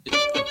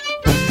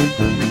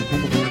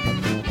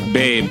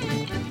Babe,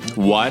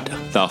 what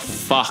the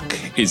fuck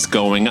is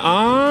going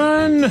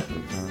on?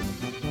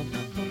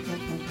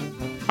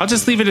 I'll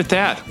just leave it at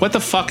that. What the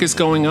fuck is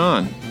going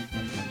on?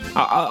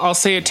 I'll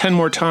say it 10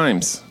 more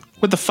times.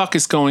 What the fuck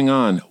is going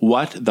on?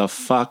 What the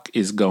fuck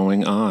is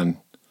going on?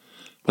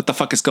 What the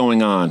fuck is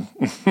going on?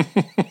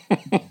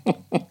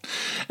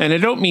 And I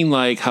don't mean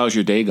like, how's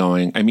your day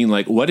going? I mean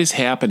like, what is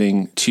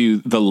happening to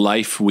the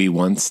life we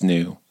once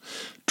knew?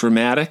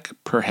 Dramatic,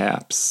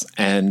 perhaps.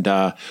 And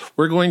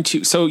we're going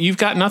to... So you've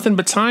got nothing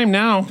but time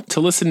now to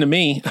listen to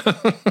me.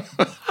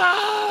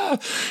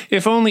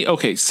 If only...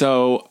 Okay,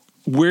 so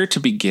where to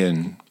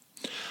begin?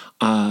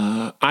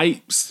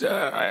 I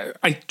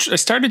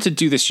started to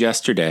do this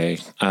yesterday,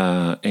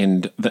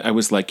 and I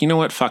was like, you know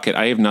what? Fuck it.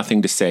 I have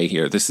nothing to say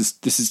here. This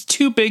is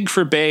too big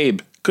for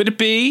Babe. Could it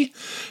be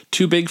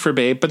too big for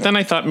Babe? But then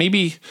I thought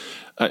maybe,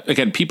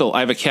 again, people,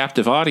 I have a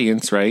captive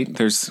audience, right?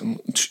 There's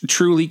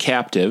truly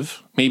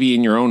captive, maybe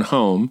in your own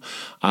home.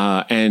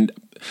 And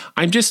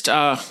I'm just,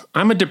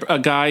 I'm a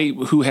guy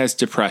who has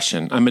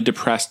depression. I'm a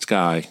depressed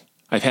guy.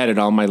 I've had it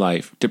all my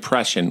life.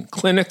 Depression,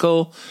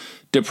 clinical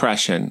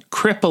depression,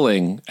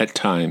 crippling at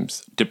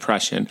times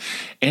depression.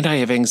 And I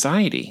have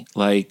anxiety.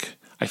 Like,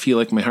 I feel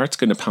like my heart's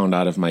going to pound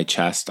out of my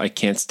chest. I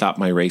can't stop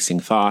my racing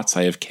thoughts.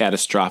 I have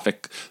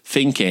catastrophic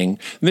thinking.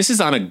 And this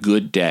is on a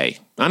good day.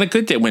 On a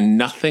good day when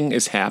nothing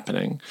is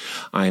happening.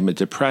 I am a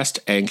depressed,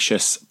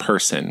 anxious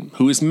person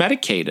who is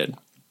medicated.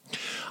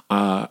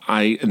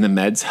 And the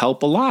meds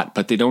help a lot,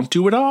 but they don't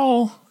do it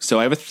all. So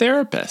I have a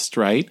therapist,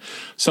 right?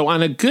 So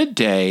on a good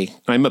day,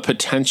 I'm a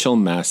potential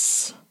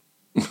mess.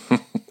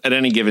 At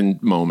any given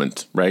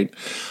moment, right?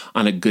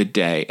 On a good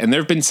day. And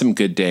there have been some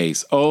good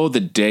days. Oh, the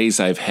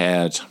days I've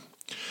had.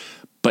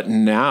 But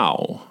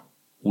now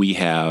we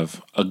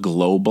have a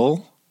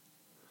global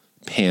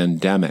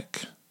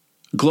pandemic.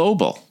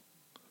 Global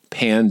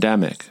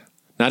pandemic.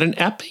 Not an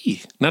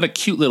epi. Not a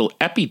cute little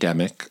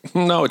epidemic.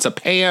 No, it's a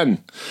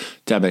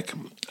pandemic.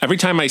 Every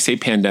time I say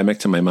pandemic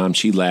to my mom,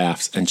 she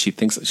laughs and she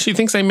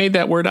thinks I made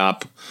that word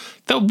up.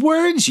 The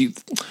words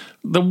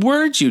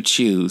you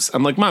choose.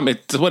 I'm like, Mom,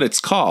 it's what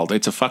it's called.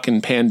 It's a fucking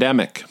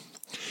pandemic.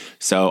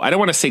 So I don't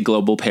want to say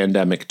global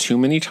pandemic too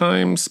many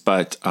times,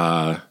 but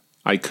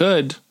I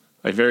could.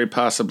 I very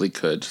possibly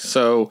could.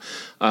 So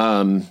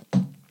I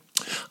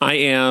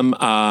am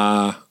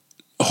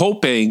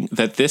hoping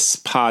that this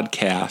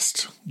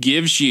podcast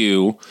gives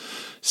you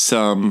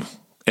some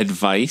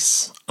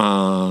advice,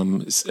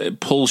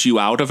 pulls you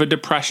out of a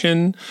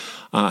depression,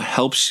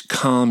 helps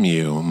calm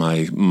you.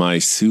 My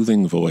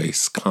soothing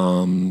voice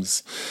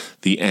calms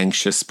the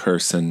anxious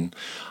person.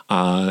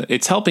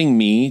 It's helping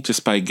me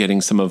just by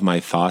getting some of my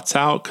thoughts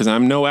out, because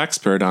I'm no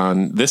expert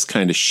on this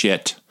kind of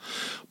shit.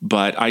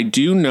 But I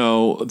do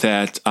know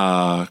that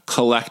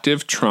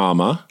collective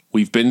trauma,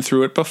 we've been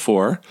through it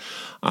before,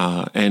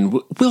 and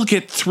we'll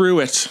get through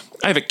it.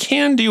 I have a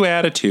can-do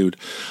attitude,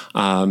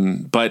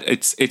 but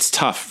it's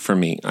tough for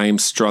me. I am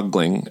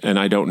struggling, and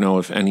I don't know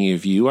if any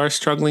of you are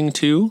struggling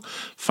too,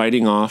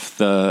 fighting off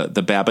the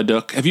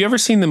Babadook. Have you ever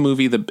seen the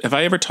movie? Have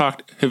I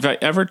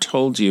ever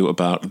told you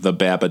about the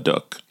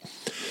Babadook?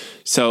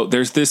 So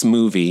there's this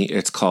movie,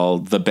 it's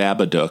called The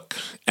Babadook,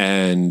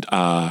 and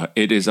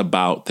it is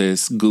about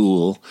this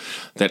ghoul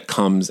that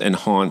comes and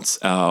haunts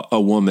a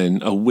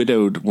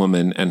widowed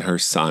woman and her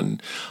son.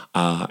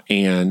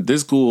 And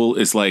this ghoul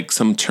is like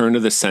some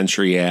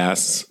turn-of-the-century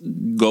ass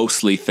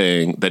ghostly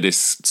thing that is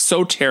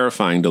so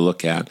terrifying to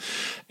look at.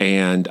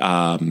 And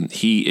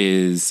he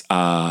is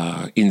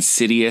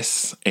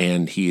insidious,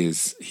 and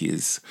his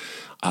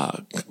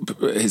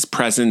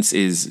presence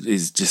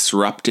is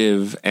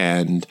disruptive,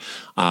 and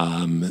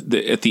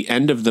at the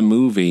end of the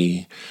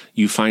movie,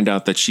 you find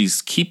out that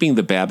she's keeping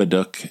the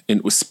Babadook.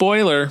 And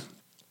spoiler,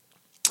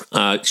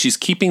 she's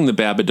keeping the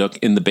Babadook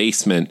in the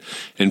basement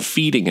and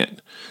feeding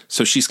it.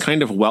 So she's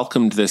kind of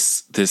welcomed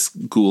this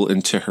ghoul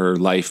into her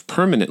life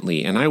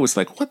permanently. And I was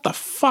like, what the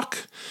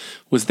fuck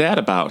was that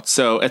about?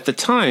 So at the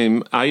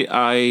time,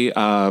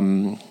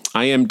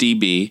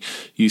 IMDb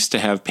used to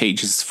have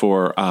pages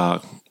for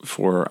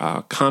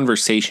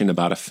conversation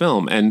about a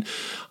film, and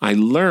I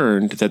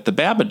learned that the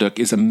Babadook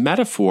is a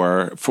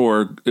metaphor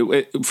for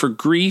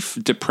grief,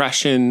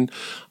 depression,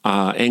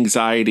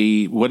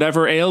 anxiety,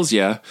 whatever ails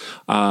you,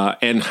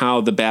 and how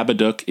the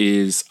Babadook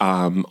is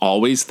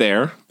always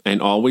there and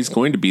always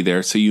going to be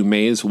there. So you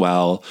may as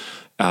well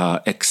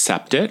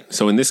accept it.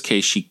 So in this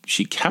case,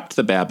 she kept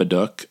the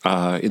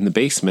Babadook in the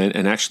basement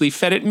and actually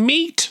fed it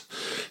meat.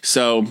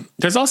 So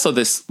there's also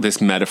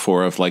this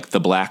metaphor of like the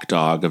black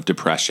dog of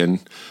depression.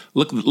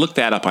 Look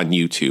that up on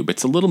YouTube.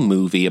 It's a little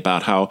movie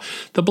about how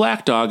the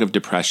black dog of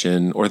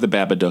depression, or the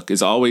Babadook,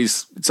 is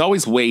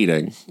always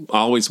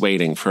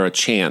waiting for a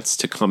chance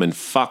to come and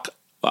fuck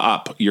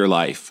up your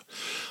life.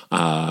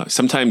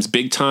 Sometimes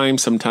big time,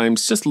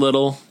 sometimes just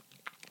little.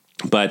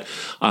 But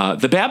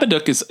the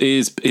Babadook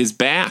is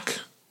back.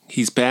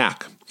 He's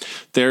back.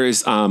 There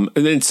is, and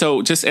then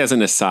so just as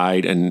an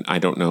aside, and I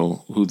don't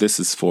know who this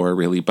is for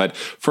really, but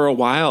for a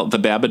while, the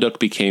Babadook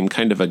became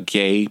kind of a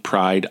gay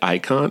pride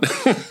icon.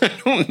 I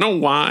don't know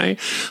why.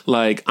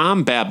 Like,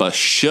 I'm Baba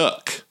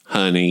Shook,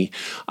 honey.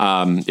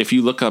 If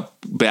you look up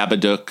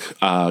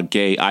Babadook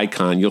gay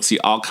icon, you'll see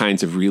all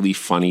kinds of really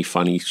funny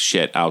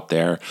shit out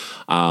there.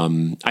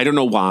 I don't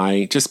know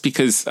why, just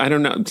because, I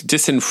don't know,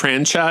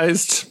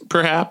 disenfranchised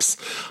perhaps.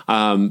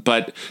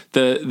 But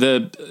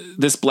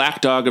this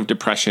black dog of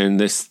depression,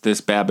 this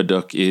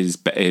Babadook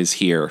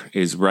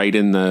is right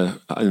in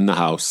the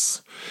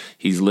house.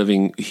 He's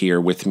living here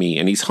with me,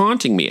 and he's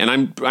haunting me.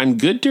 And I'm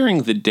good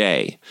during the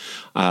day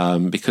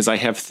because I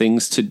have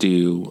things to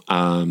do,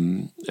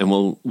 and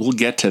we'll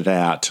get to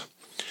that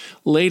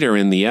later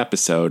in the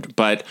episode.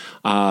 But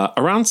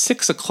around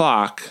 6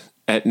 o'clock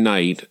at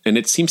night, and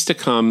it seems to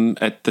come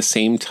at the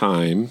same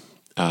time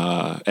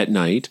at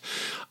night,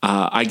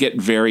 I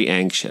get very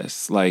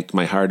anxious. Like,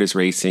 my heart is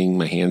racing,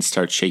 my hands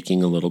start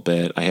shaking a little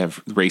bit. I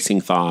have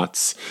racing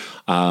thoughts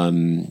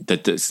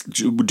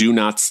that do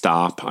not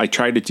stop. I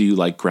try to do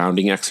like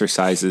grounding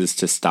exercises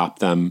to stop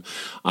them.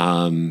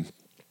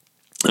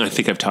 I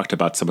think I've talked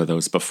about some of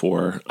those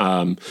before.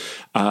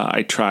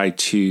 I try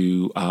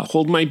to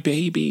hold my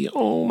baby.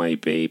 Oh, my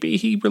baby.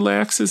 He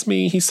relaxes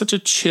me. He's such a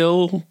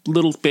chill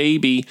little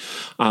baby.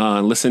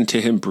 Listen to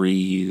him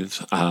breathe.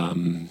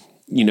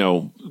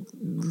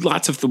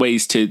 Lots of the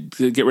ways to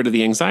get rid of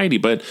the anxiety,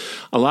 but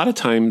a lot of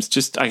times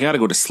just I got to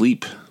go to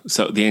sleep.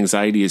 So the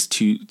anxiety is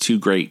too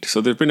great.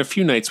 So there've been a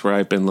few nights where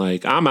I've been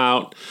like, I'm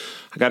out.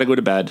 I got to go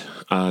to bed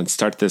and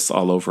start this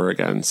all over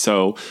again.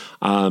 So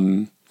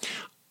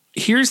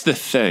here's the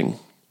thing.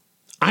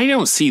 I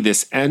don't see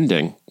this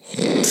ending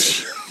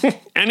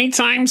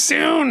anytime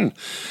soon.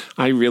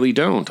 I really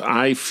don't.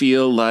 I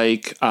feel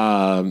like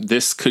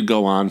this could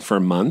go on for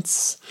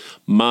months.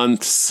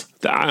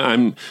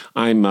 I'm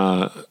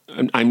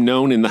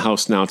known in the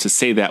house now to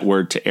say that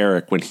word to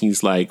Eric when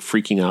he's like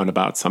freaking out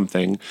about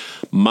something.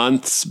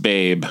 Months,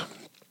 babe.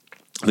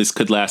 This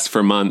could last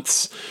for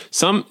months.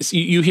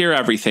 You hear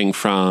everything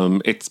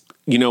from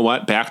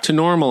back to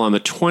normal on the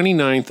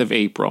 29th of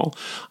April.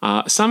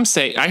 I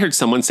heard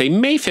someone say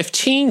May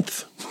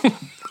 15th.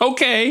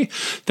 Okay,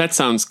 that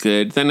sounds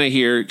good. Then I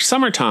hear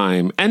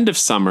summertime, end of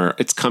summer.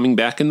 It's coming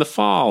back in the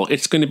fall.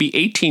 It's going to be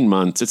 18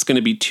 months. It's going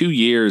to be 2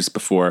 years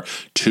before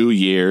 2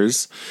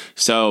 years.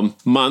 So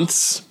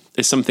months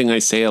is something I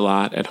say a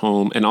lot at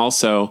home. And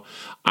also,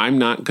 I'm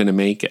not going to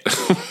make it.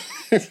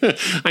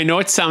 I know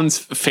it sounds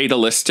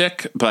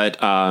fatalistic, but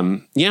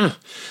there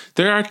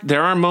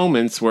are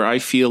moments where I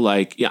feel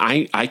like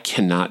I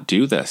cannot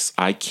do this.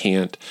 I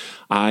can't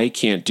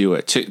do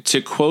it.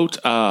 To quote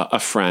a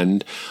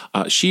friend,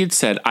 she had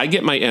said, "I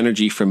get my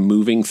energy from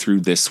moving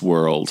through this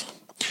world."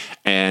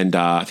 And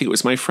I think it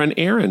was my friend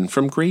Aaron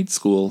from grade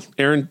school.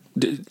 Aaron,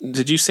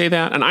 did you say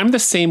that? And I'm the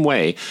same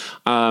way.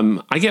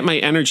 I get my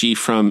energy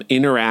from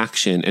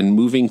interaction and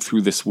moving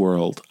through this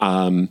world.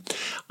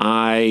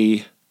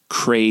 I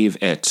crave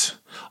it.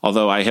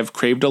 Although I have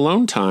craved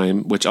alone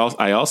time, which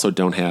I also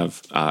don't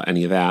have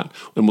any of that.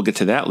 And we'll get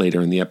to that later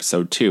in the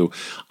episode too.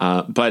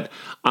 But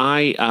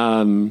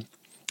I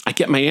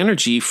get my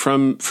energy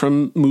from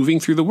moving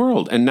through the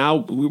world, and now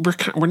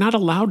we're not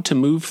allowed to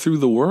move through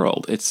the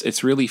world.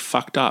 It's really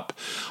fucked up.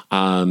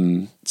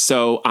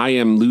 So I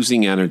am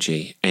losing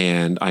energy,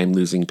 and I'm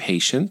losing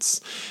patience,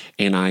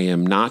 and I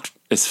am not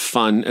as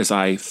fun as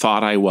I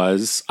thought I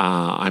was.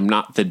 I'm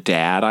not the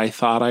dad I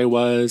thought I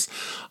was.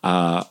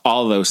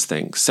 All those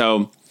things.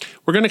 So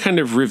we're going to kind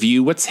of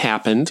review what's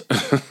happened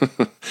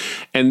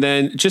and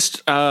then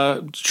just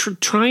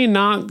try and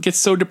not get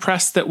so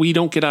depressed that we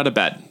don't get out of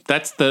bed.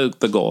 That's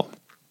the goal.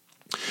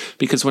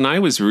 Because when I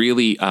was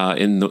really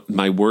in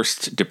my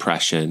worst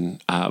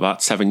depression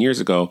about 7 years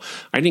ago,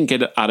 I didn't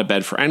get out of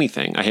bed for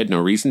anything. I had no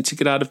reason to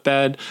get out of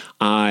bed.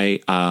 I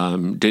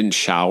didn't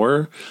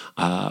shower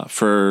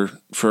for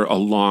a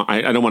long,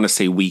 I don't want to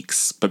say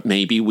weeks, but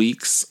maybe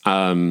weeks.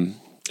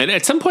 And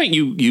at some point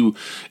you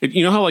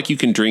know how like you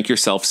can drink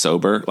yourself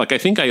sober? Like I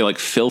think I like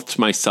filthed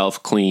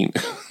myself clean.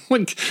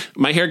 Like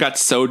my hair got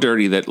so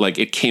dirty that like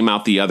it came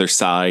out the other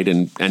side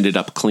and ended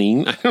up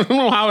clean. I don't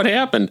know how it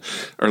happened.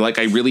 Or like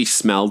I really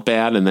smelled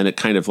bad and then it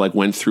kind of like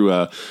went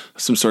through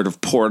some sort of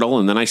portal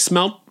and then I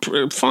smelled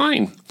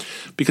fine.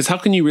 Because how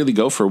can you really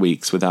go for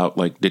weeks without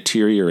like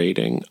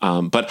deteriorating?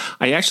 But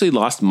I actually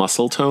lost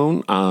muscle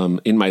tone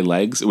in my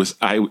legs. It was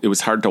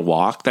hard to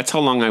walk. That's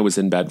how long I was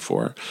in bed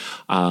for.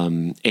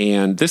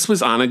 And this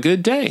was on a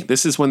good day.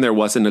 This is when there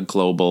wasn't a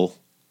global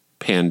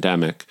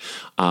pandemic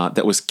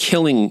that was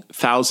killing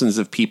thousands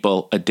of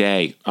people a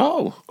day.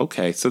 Oh,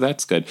 okay. So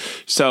that's good.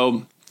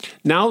 So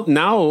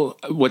now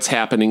what's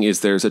happening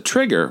is there's a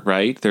trigger,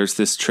 right? There's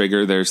this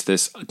trigger. There's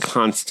this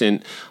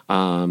constant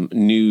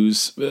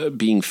news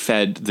being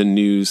fed the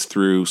news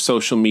through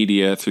social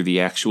media, through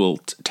the actual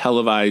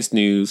televised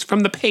news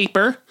from the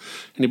paper.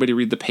 Anybody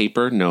read the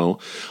paper? No.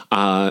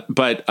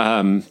 But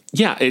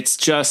it's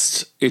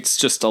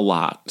just a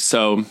lot.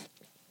 So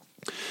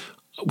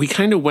we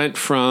kind of went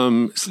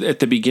from at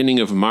the beginning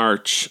of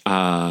March.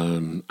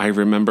 I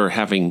remember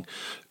having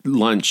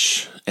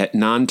lunch at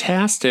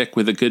Nontastic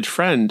with a good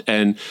friend,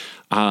 and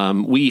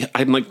I'm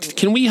like,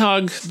 can we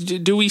hug?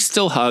 Do we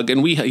still hug?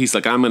 And he's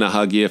like, I'm going to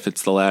hug you if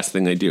it's the last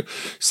thing I do.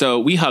 So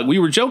we hug. We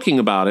were joking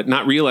about it,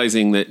 not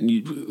realizing that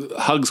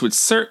hugs would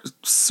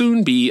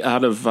soon be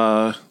out of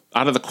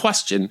the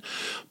question.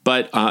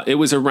 But it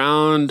was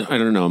around, I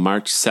don't know,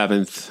 March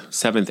 7th,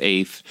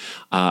 8th.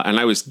 And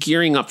I was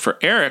gearing up for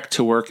Eric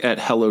to work at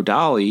Hello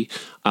Dolly.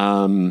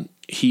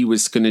 He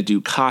was going to do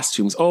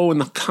costumes. Oh,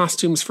 and the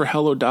costumes for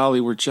Hello Dolly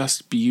were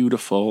just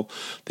beautiful.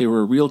 They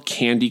were real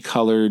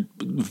candy-colored,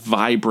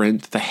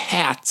 vibrant. The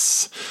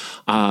hats.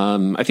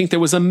 I think there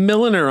was a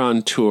milliner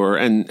on tour.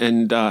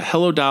 And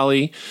Hello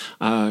Dolly,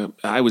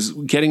 I was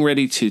getting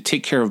ready to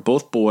take care of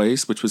both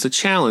boys, which was a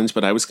challenge,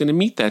 but I was going to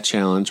meet that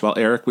challenge while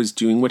Eric was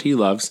doing what he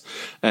loves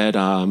at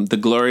the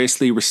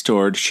gloriously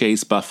restored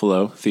Shays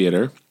Buffalo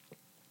Theater.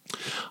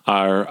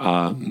 The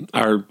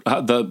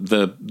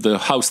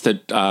house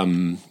that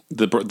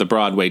the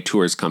Broadway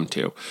tours come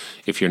to,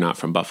 if you're not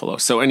from Buffalo.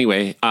 So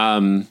anyway,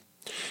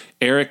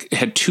 Eric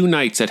had 2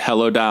 nights at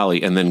Hello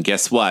Dolly, and then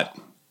guess what?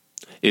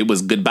 It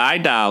was goodbye,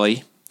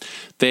 Dolly.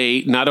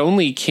 They not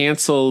only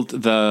canceled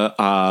the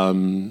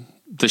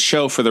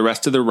show for the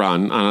rest of the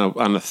run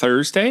on a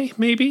Thursday,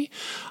 maybe.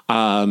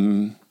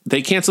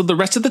 They canceled the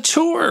rest of the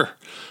tour.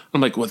 I'm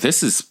like, well,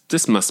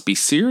 this must be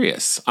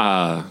serious.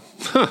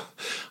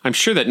 I'm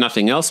sure that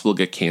nothing else will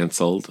get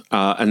canceled.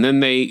 And then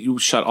they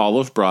shut all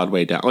of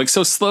Broadway down. Like,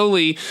 so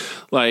slowly,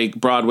 like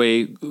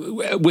Broadway,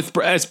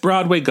 as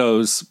Broadway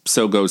goes,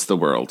 so goes the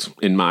world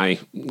in my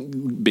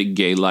big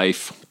gay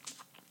life.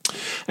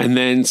 And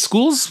then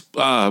schools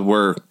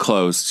were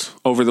closed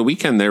over the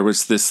weekend. There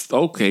was this,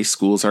 okay,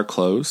 schools are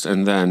closed.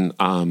 And then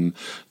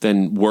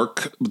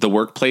the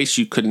workplace,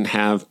 you couldn't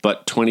have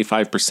but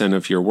 25%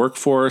 of your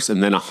workforce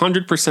and then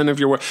 100% of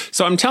your work.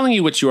 So I'm telling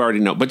you what you already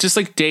know. But just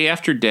like day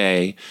after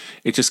day,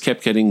 it just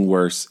kept getting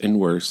worse and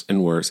worse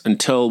and worse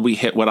until we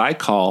hit what I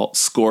call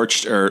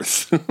scorched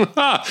earth.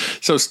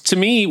 So to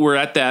me, we're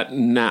at that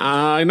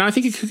now. And I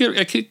think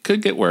it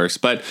could get worse.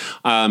 But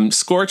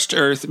scorched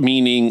earth,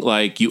 meaning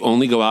like you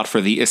only go out for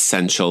the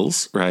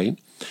essentials, right?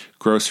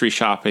 Grocery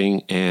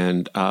shopping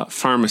and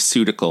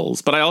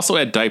pharmaceuticals. But I also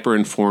add diaper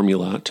and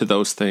formula to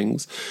those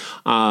things.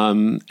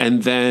 And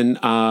then,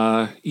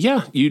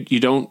 you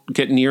don't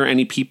get near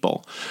any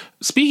people.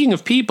 Speaking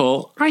of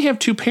people, I have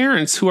 2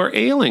 parents who are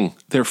ailing.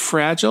 They're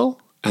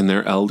fragile and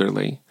they're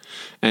elderly.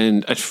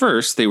 And at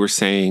first they were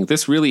saying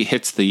this really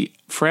hits the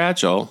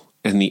fragile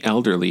and the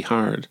elderly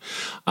hard.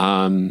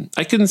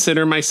 I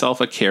consider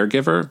myself a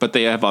caregiver, but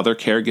they have other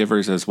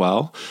caregivers as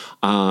well.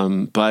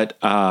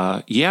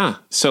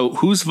 So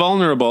who's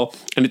vulnerable?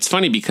 And it's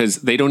funny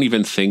because they don't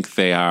even think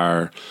they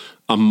are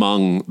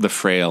among the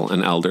frail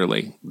and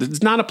elderly.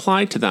 It's not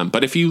applied to them.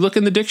 But if you look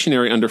in the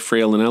dictionary under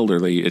frail and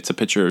elderly, it's a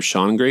picture of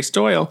Sean and Grace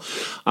Doyle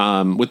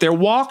with their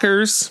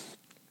walkers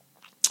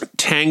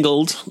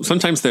tangled.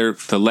 Sometimes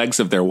the legs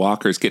of their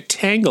walkers get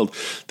tangled.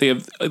 They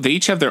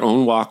each have their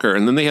own walker,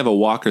 and then they have a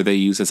walker they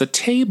use as a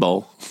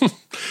table.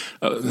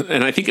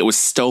 And I think it was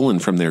stolen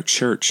from their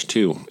church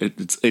too.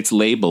 It's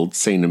labeled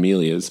St.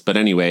 Amelia's. But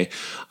anyway,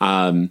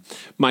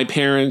 my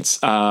parents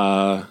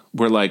were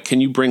like, "Can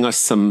you bring us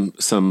some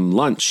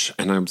lunch?"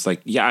 And I was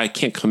like, "Yeah, I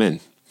can't come in."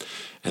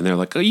 And they're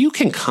like, "Oh, you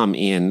can come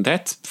in.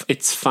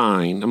 It's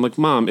fine." I'm like,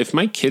 "Mom, if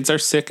my kids are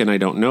sick and I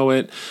don't know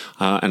it,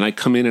 and I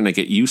come in and I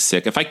get you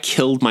sick, if I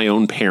killed my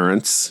own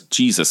parents,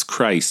 Jesus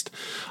Christ,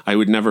 I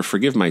would never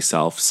forgive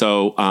myself."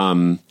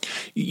 So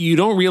you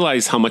don't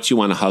realize how much you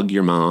want to hug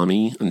your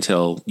mommy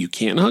until you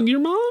can't hug your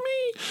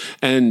mommy.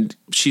 And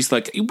she's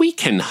like, "We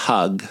can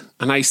hug."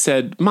 And I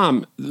said,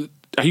 "Mom,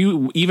 are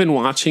you even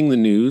watching the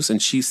news?"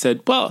 And she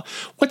said, "Well,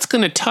 what's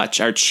going to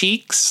touch our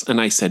cheeks?" And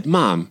I said,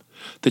 "Mom,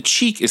 the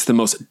cheek is the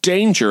most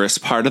dangerous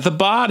part of the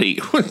body,"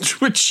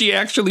 which she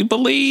actually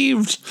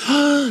believed.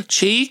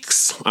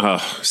 Cheeks.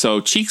 So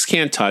cheeks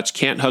can't touch,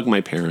 can't hug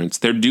my parents.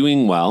 They're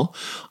doing well.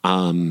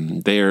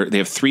 They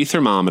have 3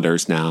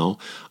 thermometers now.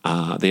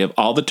 They have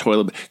all the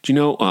toilet. Do you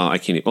know? I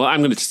can't. Well, I'm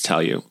going to just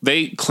tell you.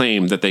 They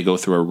claim that they go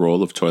through a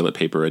roll of toilet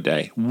paper a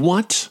day.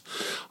 What?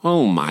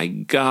 Oh my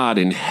God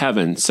in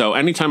heaven. So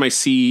anytime I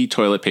see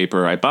toilet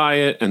paper, I buy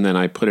it and then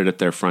I put it at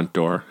their front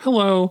door.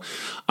 Hello.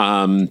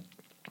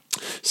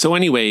 So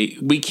anyway,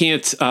 we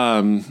can't,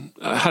 how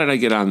did I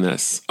get on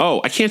this? Oh,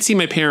 I can't see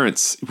my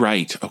parents.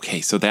 Right. Okay.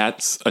 So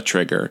that's a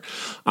trigger.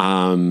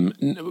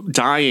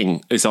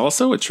 Dying is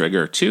also a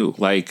trigger too.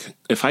 Like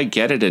if I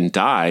get it and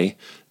die,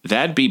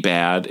 that'd be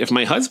bad. If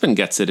my husband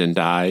gets it and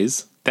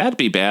dies, that'd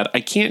be bad.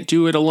 I can't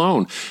do it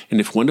alone. And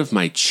if one of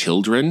my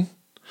children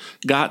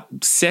got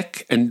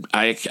sick, and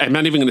I'm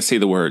not even going to say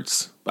the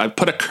words. I would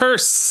put a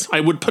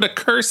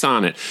curse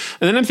on it.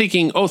 And then I'm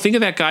thinking, think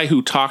of that guy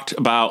who talked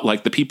about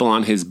like the people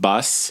on his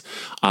bus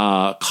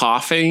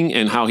coughing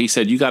and how he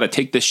said, you got to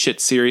take this shit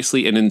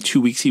seriously. And in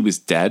 2 weeks he was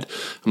dead.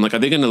 I'm like, are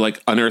they going to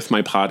like unearth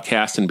my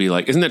podcast and be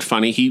like, isn't it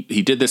funny? He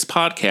did this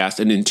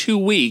podcast and in 2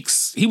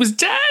 weeks he was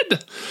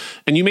dead.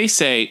 And you may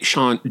say,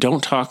 Sean,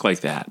 don't talk like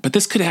that. But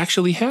this could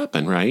actually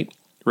happen, right?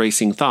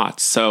 Racing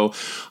thoughts. So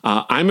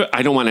I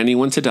don't want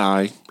anyone to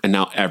die. And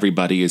now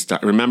everybody is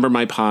dying. Remember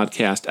my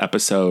podcast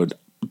episode,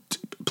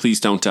 Please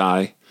Don't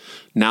Die.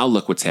 Now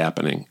look what's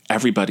happening.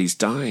 Everybody's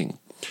dying.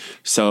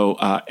 So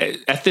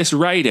at this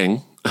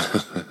writing,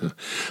 it's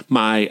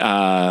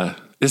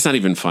not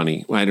even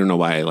funny. I don't know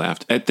why I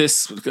laughed. At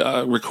this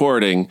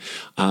recording,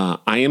 I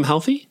am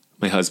healthy.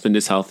 My husband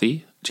is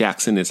healthy.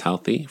 Jackson is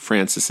healthy.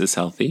 Francis is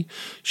healthy.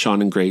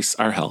 Sean and Grace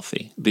are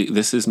healthy.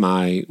 This is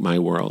my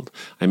world.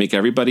 I make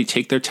everybody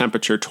take their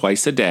temperature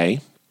twice a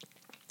day.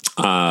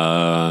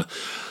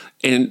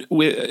 And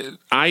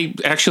I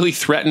actually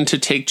threatened to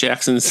take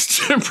Jackson's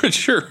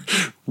temperature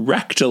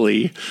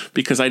rectally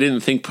because I didn't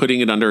think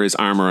putting it under his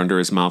arm or under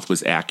his mouth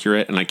was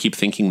accurate. And I keep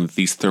thinking that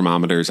these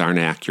thermometers aren't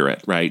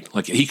accurate, right?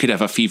 Like he could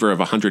have a fever of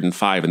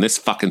 105 and this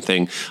fucking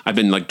thing, I've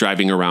been like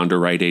driving around to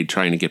Rite Aid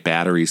trying to get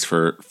batteries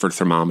for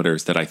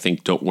thermometers that I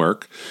think don't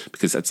work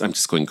because I'm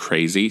just going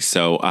crazy.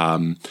 So,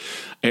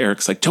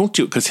 Eric's like, don't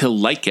do it because he'll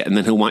like it. And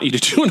then he'll want you to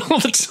do it all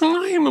the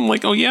time. I'm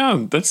like, oh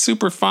yeah, that's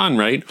super fun,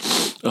 right?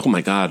 Oh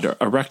my God,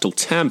 a rectal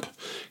temp.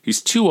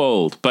 He's too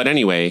old. But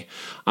anyway,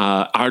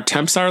 our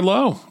temps are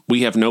low.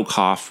 We have no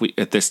cough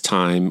at this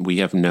time. We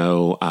have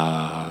no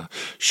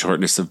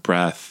shortness of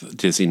breath,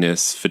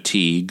 dizziness,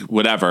 fatigue,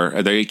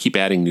 whatever. They keep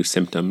adding new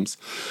symptoms.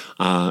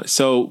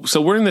 So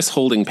we're in this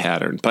holding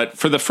pattern. But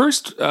for the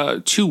first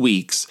 2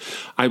 weeks,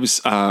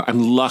 I'm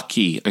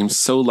lucky. I'm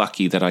so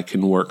lucky that I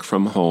can work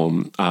from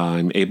home.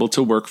 I'm able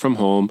to work from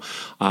home.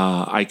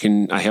 I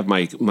have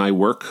my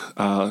work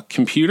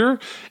computer,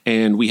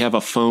 and we have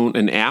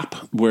an app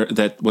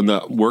that when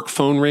the work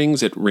phone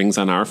rings, it rings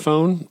on our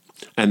phone.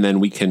 And then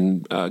we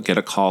can get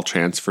a call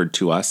transferred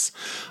to us.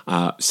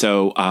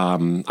 So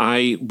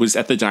I was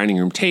at the dining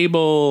room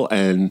table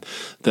and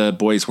the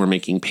boys were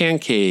making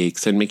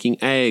pancakes and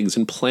making eggs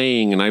and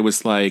playing. And I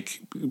was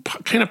like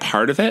kind of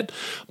part of it.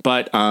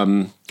 But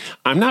I'm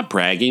not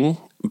bragging,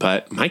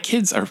 but my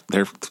kids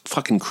they're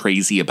fucking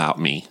crazy about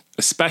me,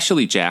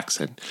 especially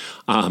Jackson.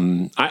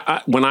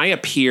 When I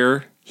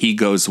appear, he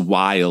goes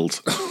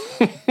wild.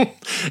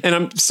 And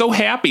I'm so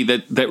happy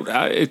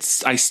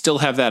that I still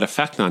have that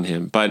effect on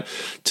him. But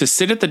to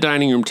sit at the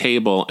dining room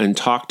table and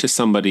talk to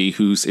somebody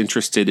who's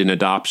interested in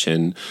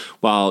adoption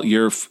while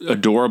your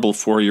adorable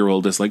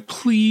 4-year-old is like,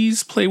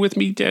 please play with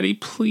me, Daddy,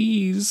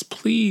 please,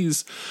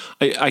 please.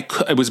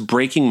 I was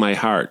breaking my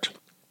heart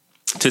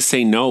to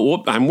say,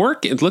 no, I'm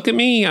working. Look at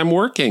me. I'm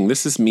working.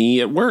 This is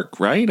me at work,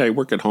 right? I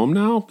work at home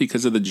now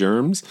because of the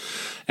germs.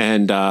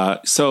 And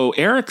so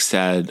Eric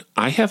said,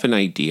 I have an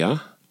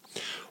idea.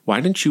 Why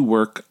don't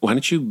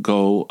you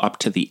go up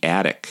to the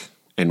attic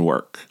and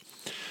work?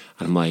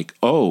 And I'm like,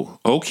 oh,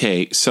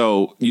 okay.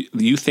 So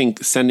you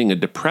think sending a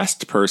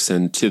depressed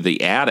person to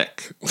the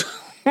attic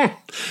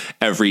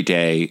every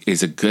day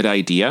is a good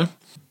idea?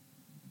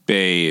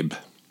 Babe.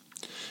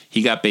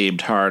 He got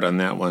babed hard on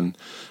that one.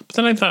 But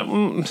then I thought,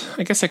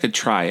 I guess I could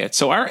try it.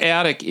 So our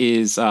attic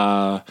is,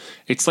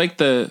 it's like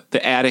the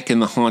attic in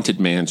the Haunted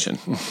Mansion.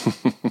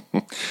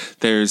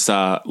 There's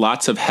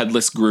lots of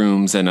headless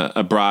grooms and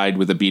a bride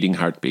with a beating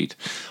heartbeat.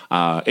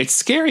 It's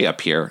scary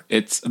up here.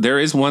 There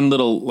is one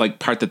little like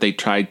part that they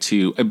tried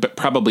to,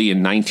 probably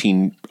in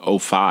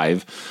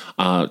 1905,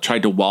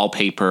 tried to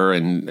wallpaper,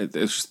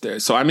 and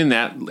so I'm in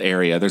that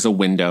area. There's a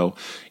window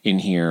in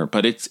here,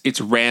 but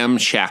it's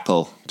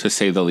ramshackle to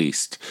say the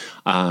least.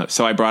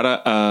 So I brought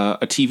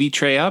a TV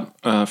tray up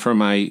for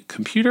my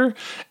computer,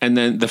 and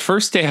then the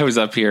first day I was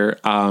up here,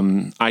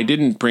 I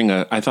didn't bring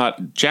I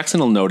thought Jackson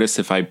will notice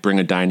if I bring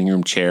a dining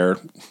room chair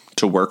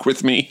to work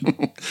with me.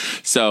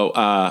 So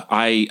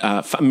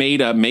I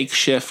made a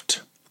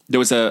makeshift. There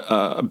was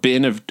a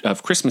bin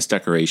of Christmas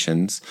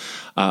decorations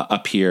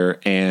up here,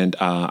 and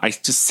I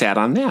just sat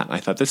on that. I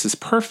thought, this is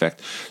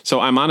perfect. So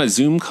I'm on a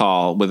Zoom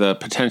call with a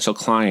potential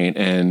client,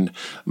 and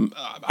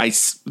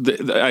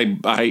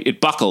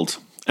it buckled,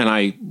 and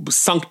I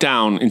sunk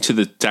down into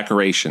the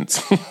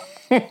decorations.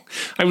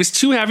 I was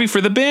too heavy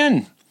for the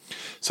bin.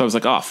 So I was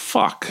like, oh,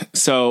 fuck.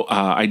 So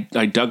I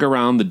dug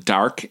around the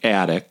dark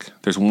attic.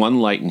 There's one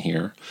light in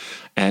here.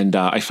 And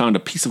I found a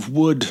piece of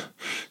wood.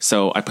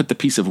 So I put the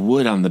piece of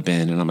wood on the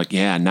bin. And I'm like,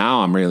 yeah, now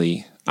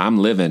I'm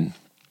living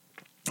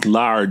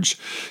large.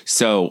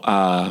 So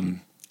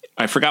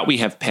I forgot we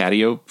have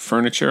patio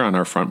furniture on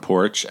our front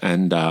porch,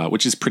 and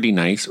which is pretty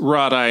nice.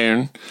 Wrought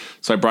iron.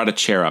 So I brought a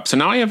chair up. So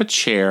now I have a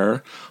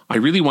chair. I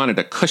really wanted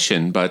a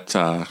cushion, but,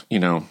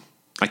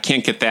 I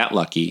can't get that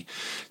lucky.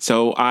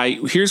 So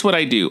here's what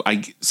I do.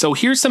 So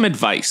here's some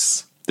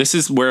advice. This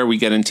is where we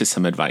get into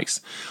some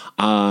advice.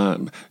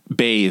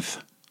 Bathe,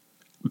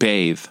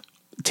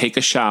 take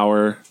a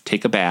shower,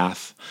 take a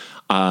bath.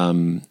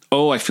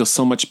 I feel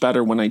so much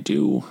better when I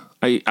do.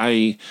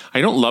 I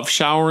don't love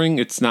showering.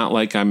 It's not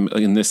like I'm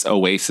in this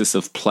oasis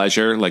of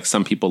pleasure like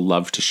some people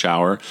love to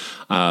shower.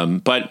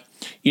 But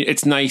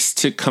it's nice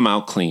to come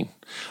out clean.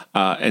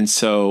 And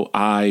so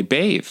I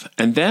bathe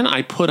and then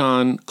I put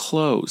on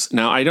clothes.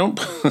 Now I don't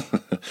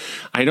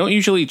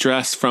usually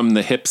dress from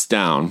the hips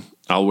down.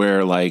 I'll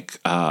wear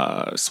like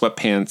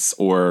sweatpants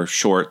or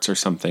shorts or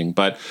something,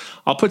 but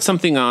I'll put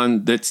something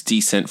on that's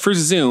decent for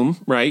Zoom,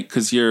 right?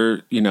 Because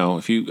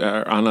if you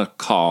are on a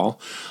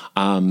call.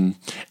 And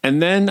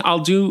then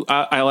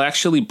I'll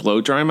actually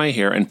blow dry my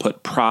hair and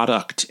put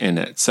product in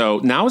it. So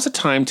now is the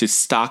time to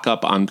stock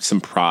up on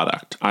some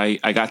product.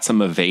 I got some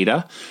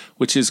Aveda,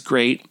 which is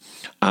great.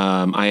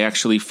 I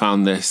actually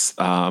found this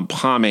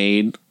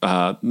pomade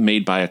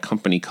made by a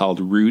company called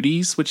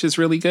Rudy's, which is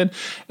really good.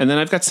 And then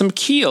I've got some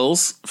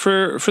Kiehl's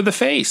for the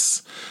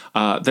face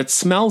that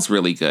smells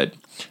really good.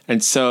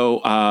 And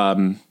so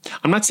I'm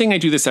not saying I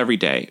do this every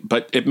day,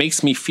 but it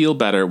makes me feel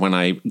better when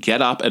I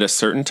get up at a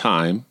certain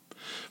time,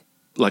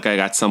 like I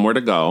got somewhere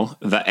to go,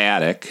 the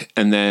attic,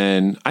 and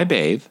then I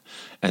bathe,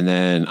 and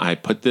then I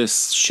put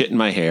this shit in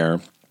my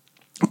hair,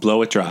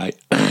 blow it dry.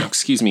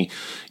 Excuse me.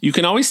 You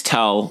can always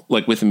tell,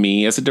 like with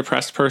me as a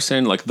depressed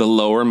person, like the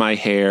lower my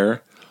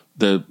hair,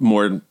 the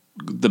more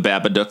the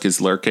Babadook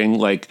is lurking.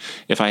 Like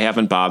if I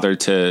haven't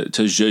bothered to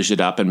zhuzh it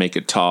up and make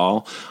it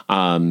tall,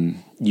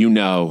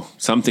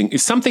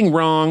 something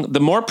wrong. The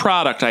more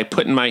product I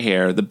put in my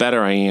hair, the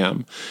better I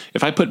am.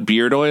 If I put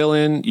beard oil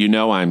in,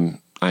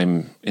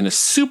 I'm in a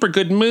super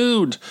good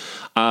mood.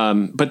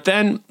 But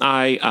then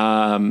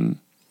I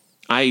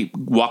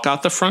walk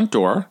out the front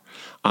door.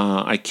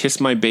 I kiss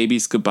my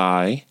babies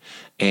goodbye,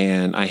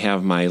 and I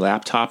have my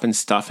laptop and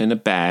stuff in a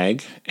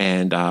bag,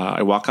 and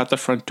I walk out the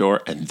front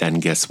door, and then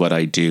guess what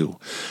I do?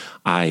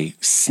 I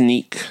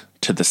sneak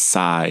to the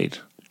side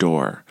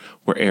door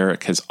where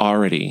Eric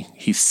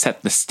he's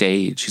set the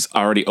stage. He's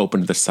already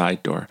opened the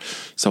side door.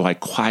 So I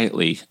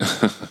quietly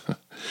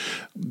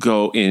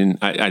go in.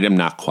 I am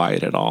not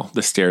quiet at all.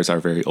 The stairs are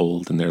very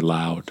old and they're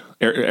loud.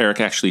 Eric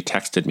actually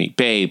texted me,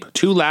 babe,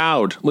 too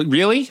loud. Like,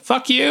 really?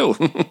 Fuck you.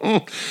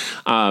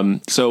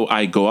 So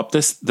I go up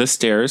the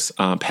stairs,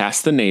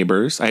 past the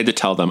neighbors. I had to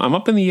tell them I'm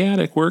up in the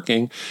attic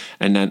working.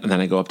 And then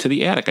I go up to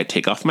the attic. I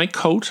take off my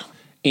coat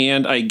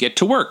and I get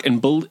to work.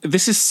 And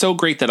this is so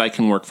great that I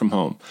can work from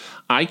home.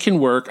 I can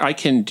work. I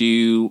can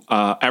do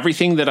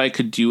everything that I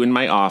could do in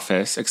my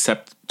office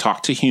except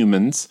talk to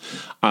humans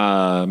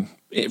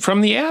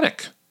from the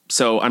attic.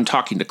 So I'm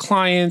talking to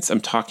clients,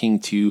 I'm talking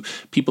to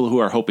people who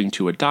are hoping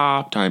to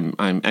adopt, I'm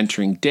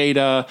entering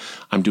data,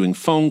 I'm doing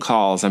phone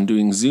calls, I'm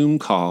doing Zoom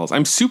calls.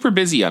 I'm super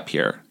busy up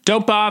here.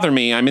 Don't bother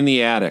me, I'm in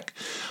the attic.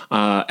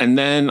 But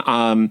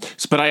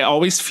I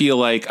always feel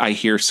like I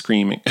hear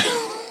screaming.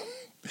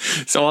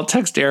 So I'll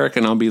text Eric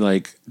and I'll be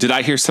like,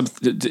 is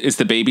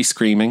the baby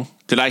screaming?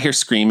 Did I hear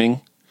screaming?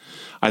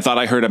 I thought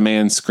I heard a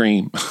man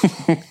scream.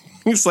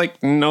 He's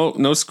like,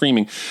 no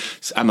screaming.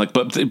 I'm like,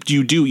 but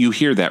you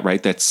hear that,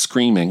 right? That's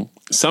screaming.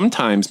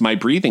 Sometimes my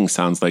breathing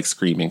sounds like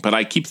screaming, but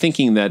I keep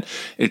thinking that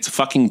it's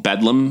fucking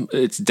bedlam.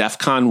 It's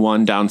DEFCON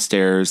 1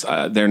 downstairs.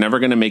 They're never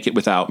going to make it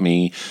without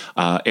me.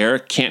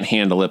 Eric can't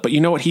handle it, but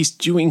you know what? He's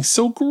doing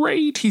so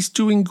great. He's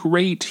doing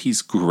great.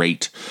 He's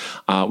great.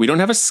 We don't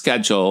have a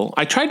schedule.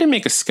 I tried to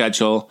make a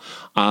schedule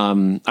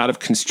out of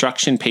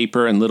construction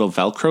paper and little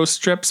Velcro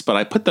strips, but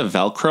I put the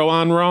Velcro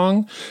on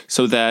wrong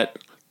so that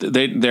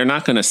they're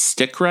not going to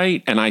stick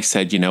right. And I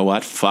said, you know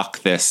what? Fuck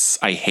this.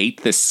 I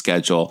hate this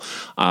schedule.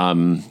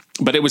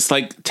 But it was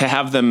like to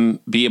have them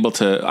be able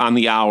to, on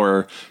the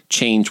hour,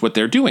 change what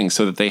they're doing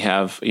so that they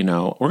have, we're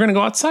going to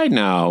go outside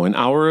now, an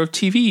hour of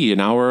TV, an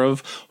hour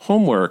of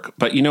homework.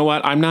 But you know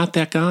what? I'm not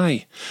that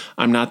guy.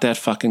 I'm not that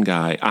fucking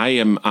guy.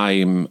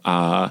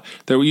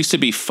 There used to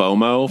be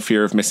FOMO,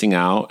 fear of missing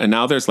out. And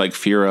now there's like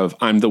fear of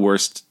I'm the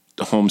worst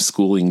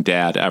homeschooling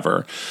dad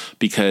ever,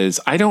 because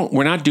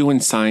we're not doing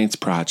science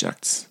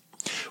projects.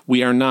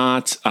 We are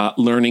not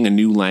learning a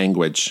new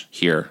language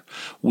here.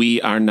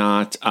 We are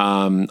not,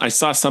 I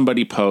saw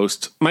somebody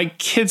post, my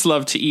kids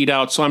love to eat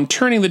out, so I'm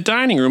turning the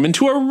dining room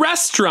into a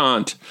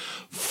restaurant.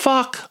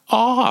 Fuck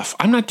off.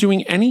 I'm not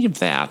doing any of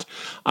that.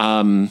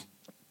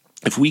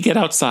 If we get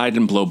outside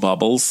and blow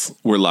bubbles,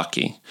 we're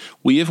lucky.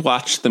 We have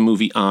watched the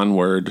movie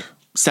Onward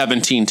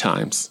 17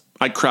 times.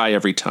 I cry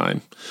every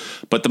time.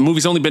 But the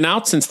movie's only been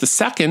out since the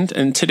 2nd,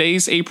 and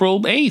today's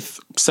April 8th.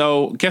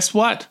 So guess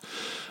what?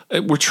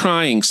 We're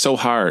trying so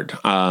hard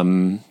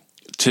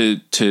to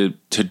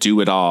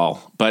do it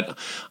all. But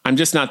I'm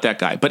just not that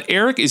guy. But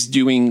Eric is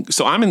doing,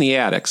 so I'm in the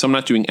attic, so I'm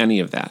not doing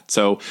any of that.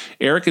 So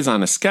Eric is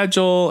on a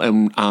schedule,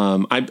 and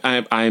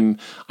I'm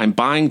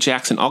buying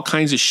Jackson all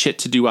kinds of shit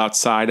to do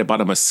outside. I bought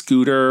him a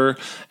scooter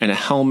and a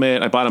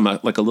helmet. I bought him a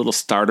little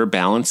starter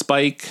balance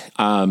bike.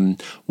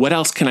 What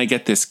else can I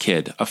get this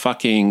kid? A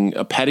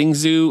petting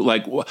zoo?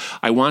 Like,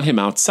 I want him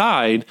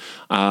outside.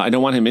 I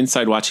don't want him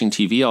inside watching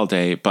TV all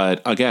day.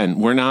 But again,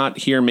 we're not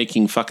here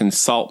making fucking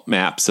salt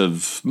maps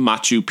of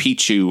Machu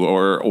Picchu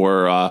or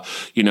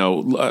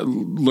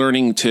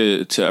learning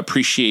to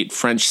appreciate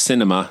French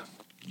cinema.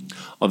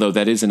 although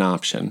that is an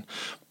option.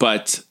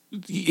 But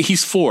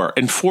he's 4,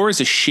 and 4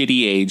 is a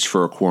shitty age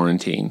for a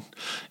quarantine.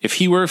 If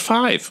he were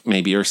 5,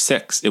 maybe, or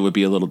 6, it would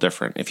be a little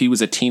different. If he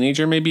was a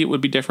teenager, maybe it would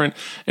be different.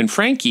 And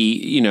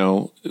Frankie,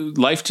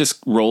 life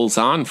just rolls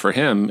on for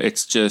him.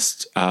 It's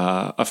just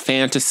a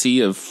fantasy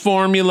of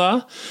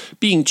formula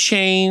being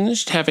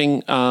changed,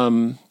 having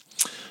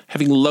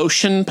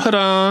lotion put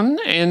on,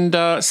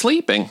 and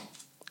sleeping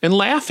and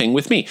laughing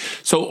with me.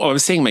 So I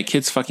was saying my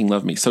kids fucking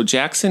love me. So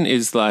Jackson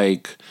is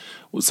like...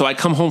 So I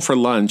come home for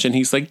lunch and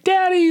he's like,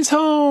 Daddy's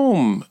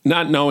home,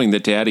 not knowing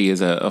that Daddy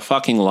is a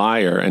fucking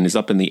liar and is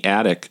up in the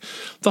attic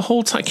the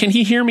whole time. Can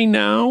he hear me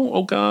now?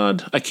 Oh,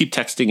 God. I keep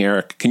texting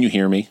Eric. Can you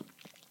hear me?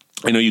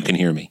 I know you can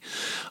hear me.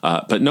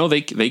 But no,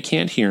 they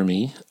can't hear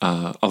me.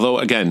 Although,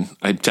 again,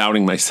 I'm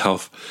doubting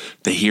myself.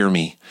 They hear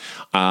me.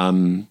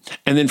 And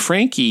then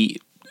Frankie,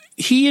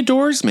 he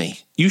adores me.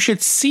 You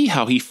should see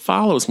how he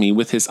follows me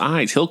with his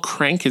eyes. He'll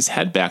crank his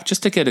head back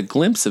just to get a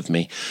glimpse of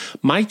me.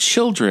 My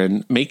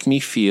children make me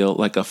feel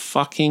like a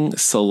fucking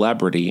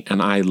celebrity,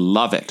 and I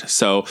love it.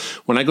 So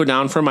when I go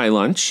down for my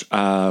lunch,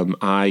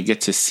 I get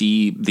to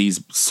see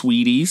these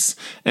sweeties,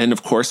 and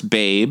of course,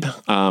 Babe,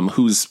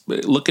 who's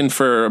looking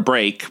for a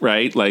break,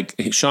 right? Like,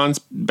 Sean's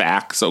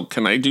back, so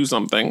can I do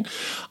something?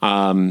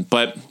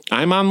 But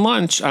I'm on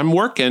lunch. I'm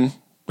working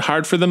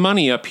hard for the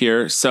money up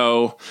here.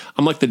 So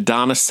I'm like the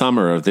Donna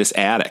Summer of this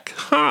attic.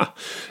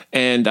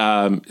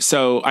 And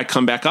so I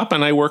come back up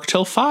and I work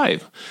till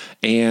 5.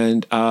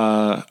 And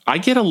I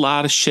get a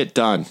lot of shit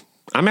done.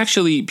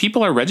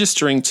 People are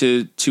registering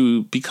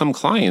to become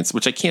clients,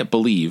 which I can't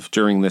believe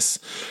during this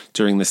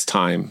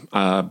time.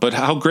 But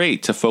how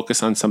great to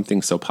focus on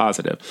something so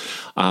positive.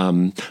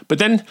 But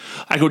then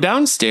I go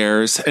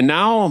downstairs and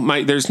now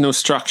there's no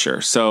structure.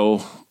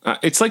 So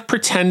it's like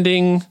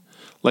pretending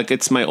like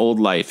it's my old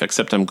life,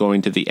 except I'm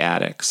going to the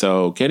attic.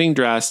 So getting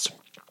dressed,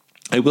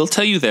 I will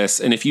tell you this,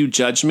 and if you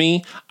judge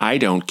me, I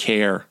don't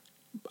care.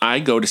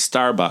 I go to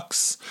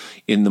Starbucks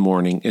in the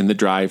morning in the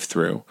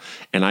drive-thru,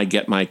 and I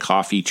get my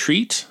coffee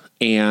treat,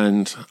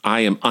 and I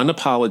am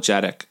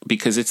unapologetic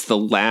because it's the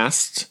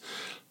last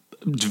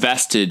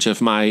vestige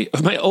of my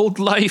old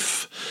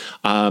life.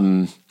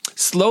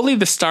 Slowly,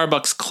 the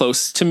Starbucks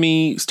close to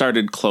me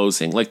started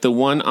closing. Like the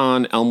one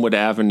on Elmwood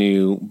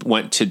Avenue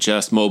went to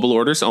just mobile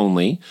orders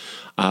only.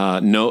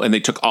 And they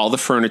took all the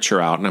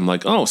furniture out. And I'm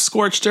like, oh,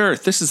 scorched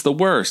earth, this is the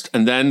worst.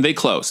 And then they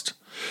closed.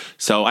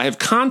 So I have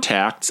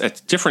contacts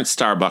at different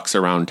Starbucks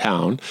around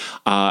town.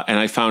 And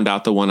I found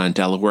out the one on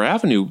Delaware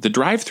Avenue, the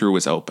drive-thru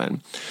was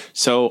open.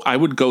 So I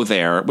would go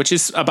there, which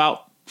is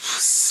about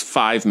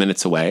 5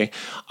 minutes away.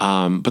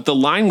 But the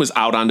line was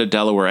out onto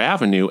Delaware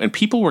Avenue and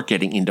people were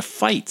getting into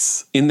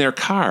fights in their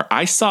car.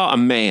 I saw a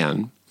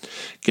man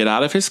get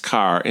out of his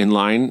car in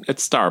line at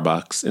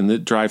Starbucks in the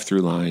drive-thru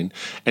line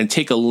and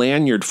take a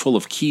lanyard full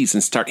of keys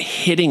and start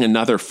hitting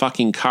another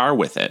fucking car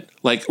with it.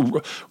 Like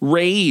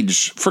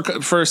rage for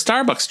a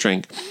Starbucks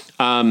drink.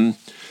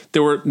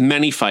 There were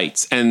many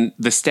fights, and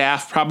the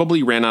staff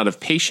probably ran out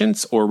of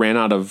patience or ran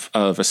out of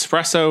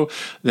espresso.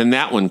 Then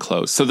that one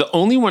closed. So the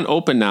only one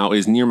open now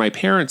is near my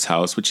parents'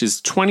 house, which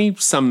is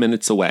 20-some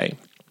minutes away.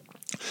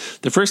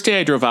 The first day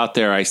I drove out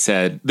there, I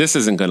said, this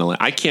isn't going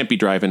to, I can't be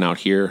driving out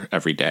here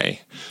every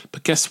day.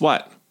 But guess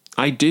what?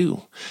 I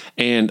do.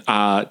 And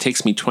it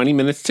takes me 20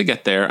 minutes to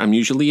get there. I'm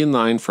usually in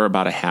line for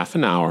about a half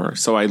an hour.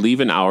 So I leave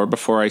an hour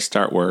before I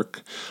start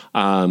work.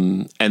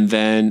 And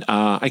then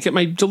I get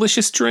my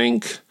delicious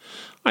drink.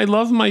 I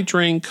love my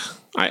drink.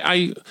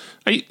 I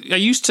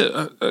used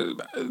to,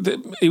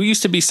 it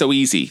used to be so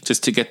easy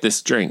just to get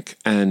this drink.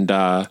 And,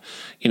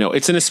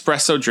 it's an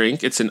espresso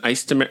drink. It's an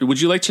iced,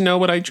 would you like to know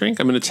what I drink?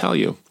 I'm going to tell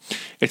you.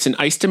 It's an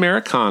iced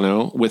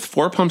Americano with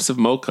 4 pumps of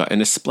mocha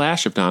and a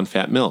splash of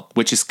non-fat milk,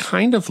 which is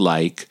kind of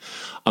like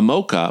a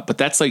mocha, but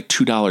that's like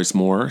 $2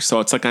 more. So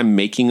it's like I'm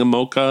making a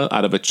mocha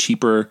out of a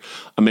cheaper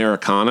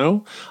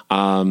Americano.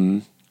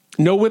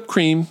 No whipped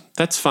cream,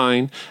 that's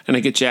fine. And I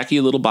get Jackie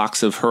a little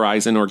box of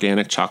Horizon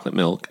organic chocolate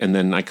milk. And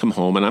then I come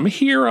home and I'm a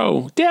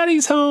hero.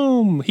 Daddy's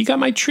home. He got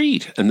my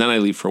treat. And then I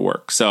leave for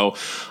work. So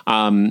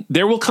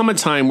there will come a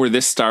time where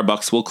this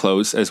Starbucks will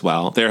close as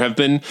well. There have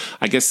been,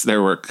 I guess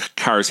there were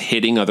cars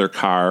hitting other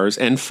cars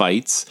and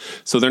fights.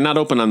 So they're not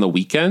open on the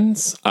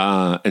weekends.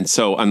 And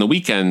so on the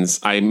weekends,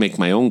 I make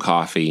my own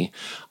coffee.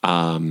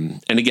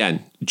 And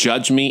again,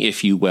 judge me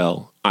if you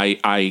will.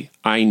 I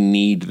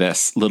need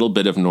this little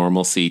bit of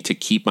normalcy to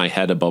keep my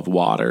head above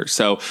water.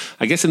 So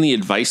I guess in the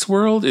advice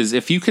world is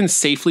if you can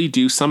safely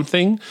do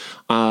something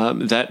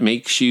that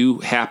makes you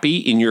happy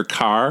in your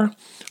car,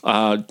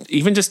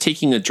 even just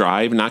taking a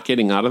drive, not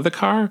getting out of the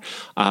car,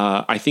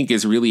 I think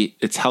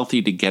it's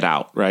healthy to get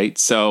out, right?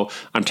 So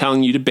I'm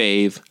telling you to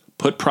bathe,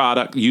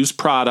 use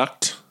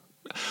product.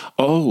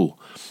 Oh,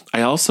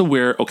 I also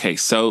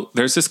so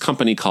there's this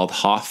company called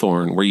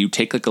Hawthorne where you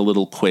take like a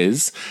little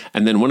quiz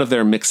and then one of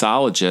their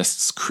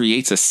mixologists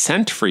creates a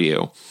scent for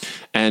you.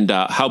 And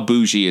how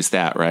bougie is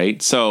that, right?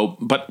 So,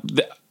 but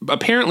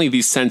apparently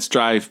these scents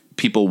drive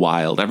people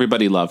wild.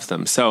 Everybody loves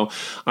them. So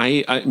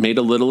I made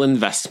a little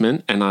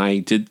investment and I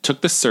took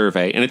the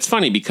survey. And it's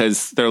funny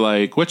because they're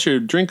like, what's your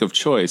drink of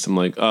choice? I'm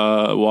like,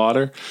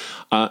 water.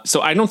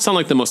 So I don't sound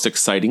like the most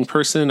exciting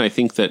person. I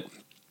think that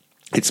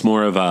it's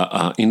more of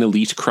an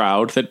elite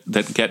crowd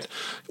that get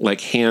like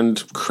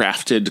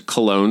handcrafted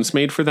colognes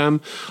made for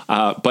them.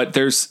 But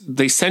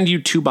they send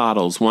you 2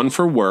 bottles, one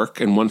for work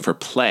and one for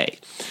play.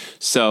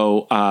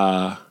 So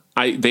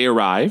they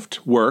arrived,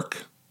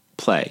 work,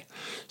 play.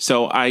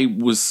 So it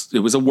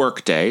was a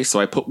work day. So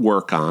I put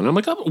work on. I'm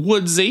like, oh,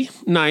 woodsy,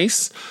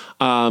 nice.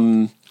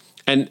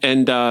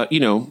 And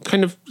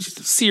kind of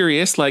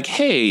serious, like,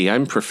 hey,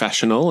 I'm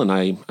professional and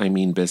I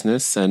mean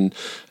business. And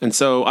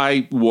so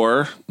I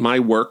wore my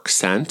work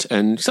scent,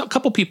 and so a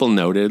couple people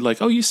noted,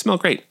 like, oh, you smell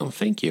great. Oh,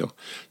 thank you.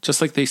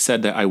 Just like they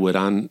said that I would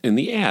in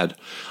the ad.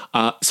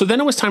 So then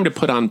it was time to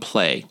put on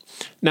play.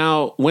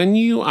 Now, when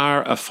you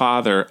are a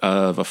father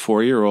of a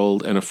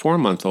 4-year-old and a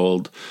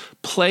 4-month-old,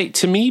 play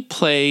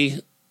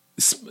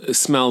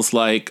smells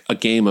like a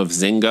game of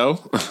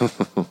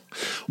Zingo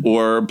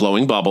or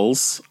blowing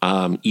bubbles,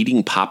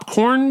 eating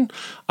popcorn,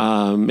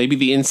 maybe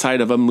the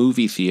inside of a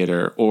movie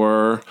theater,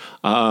 or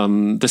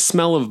the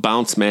smell of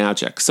Bounce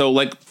Magic. So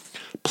like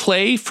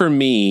play for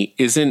me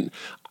isn't,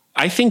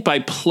 I think by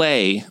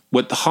play,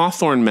 what the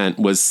Hawthorne meant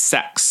was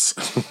sex.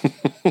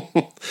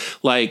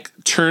 Like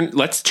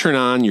let's turn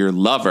on your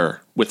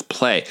lover with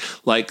play,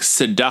 like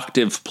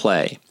seductive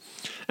play.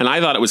 And I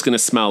thought it was going to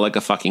smell like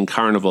a fucking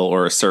carnival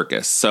or a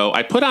circus. So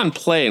I put on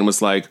play and was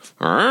like,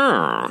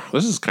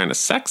 this is kind of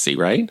sexy,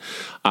 right?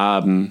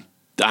 I'm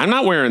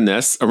not wearing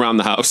this around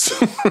the house.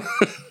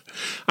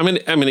 I'm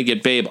gonna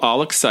get Babe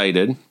all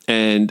excited,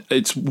 and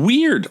it's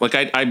weird. Like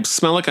I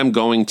smell like I'm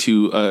going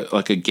to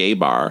like a gay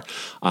bar,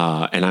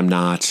 and I'm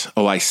not.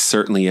 Oh, I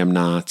certainly am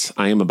not.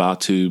 I am about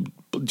to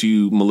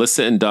do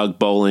Melissa and Doug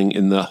bowling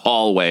in the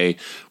hallway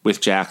with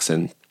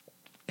Jackson,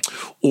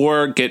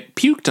 or get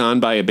puked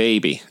on by a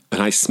baby,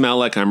 and I smell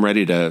like I'm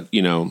ready to,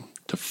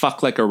 to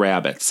fuck like a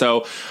rabbit.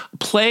 So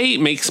play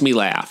makes me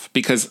laugh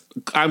because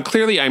I'm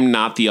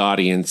not the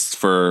audience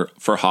for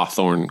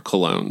Hawthorne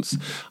colognes.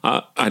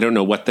 I don't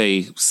know what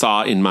they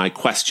saw in my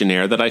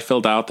questionnaire that I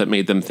filled out that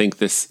made them think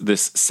this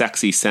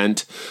sexy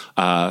scent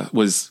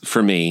was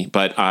for me.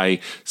 But I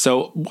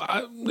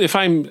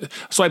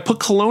put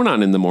cologne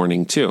on in the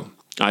morning too.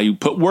 I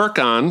put work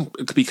on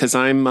because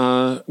I'm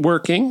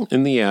working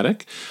in the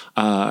attic.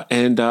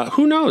 And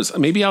who knows?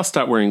 Maybe I'll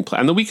start wearing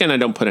on the weekend. I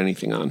don't put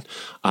anything on.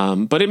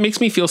 But it makes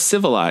me feel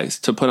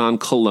civilized to put on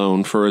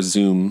cologne for a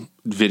Zoom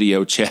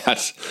video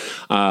chat.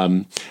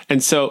 And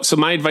so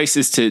my advice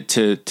is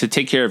to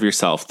take care of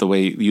yourself the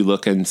way you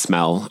look and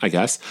smell, I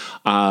guess.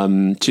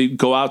 To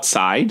go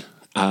outside.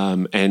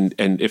 And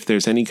if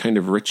there's any kind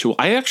of ritual,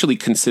 I actually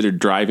considered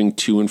driving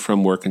to and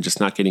from work and just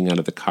not getting out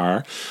of the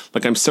car.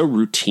 Like I'm so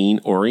routine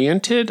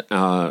oriented.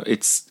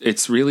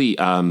 It's really,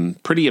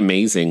 pretty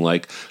amazing.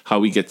 Like how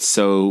we get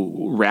so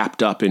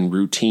wrapped up in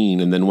routine.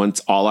 And then once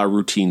all our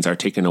routines are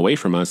taken away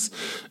from us,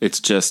 it's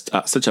just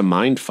such a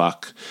mind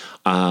fuck.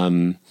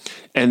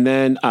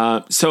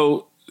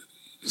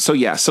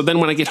 So then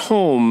when I get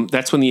home,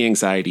 that's when the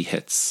anxiety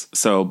hits.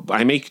 So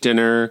I make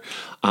dinner,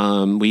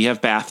 we have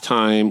bath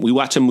time, we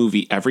watch a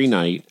movie every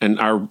night. And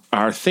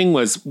our thing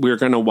was we're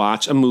going to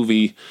watch a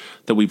movie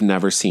that we've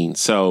never seen.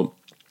 So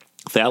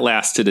that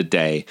lasted a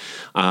day.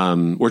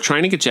 We're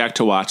trying to get Jack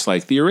to watch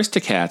like the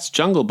Aristocats,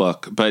 Jungle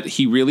Book, but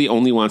he really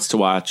only wants to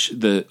watch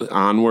the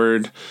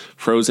Onward,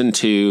 Frozen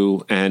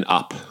 2, and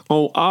Up.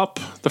 Oh, Up.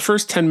 The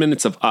first 10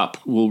 minutes of Up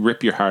will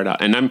rip your heart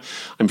out. And I'm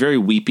very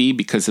weepy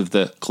because of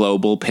the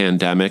global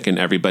pandemic and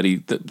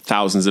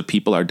thousands of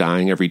people are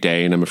dying every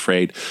day, and I'm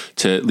afraid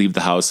to leave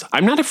the house.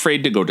 I'm not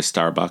afraid to go to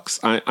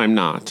Starbucks. I'm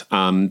not.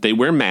 They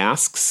wear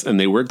masks and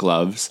they wear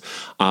gloves.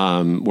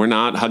 We're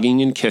not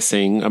hugging and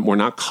kissing. We're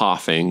not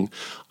coughing.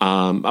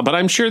 But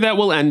I'm sure that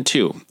will end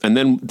too. And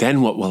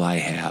then what will I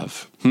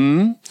have?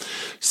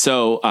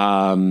 So,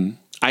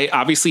 I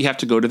obviously have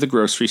to go to the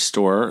grocery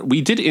store.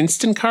 We did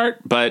Instacart,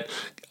 but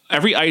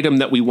every item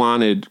that we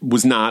wanted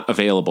was not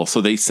available.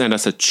 So they sent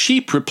us a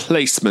cheap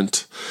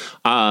replacement.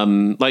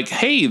 Like,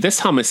 hey,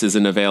 this hummus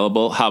isn't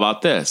available. How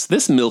about this?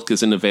 This milk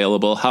isn't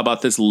available. How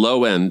about this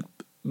low-end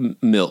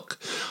milk?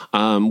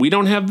 We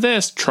don't have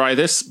this. Try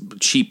this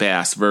cheap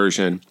ass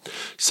version.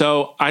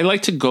 So I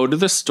like to go to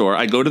the store.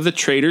 I go to the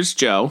Trader's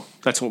Joe.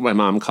 That's what my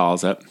mom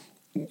calls it.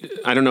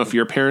 I don't know if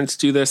your parents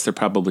do this. They're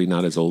probably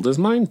not as old as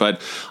mine, but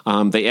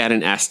they add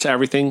an S to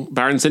everything.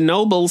 Barnes and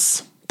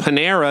Nobles,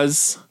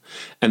 Panera's,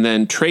 and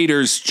then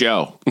Trader's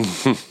Joe.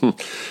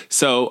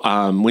 So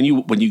when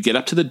you get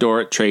up to the door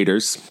at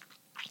Trader's,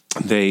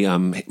 they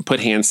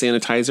put hand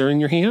sanitizer in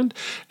your hand,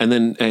 and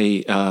then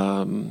I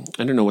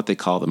don't know what they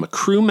call them, a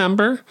crew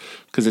member,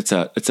 because it's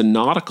a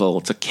nautical,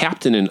 it's a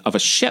captain of a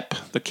ship.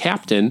 The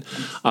captain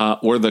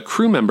or the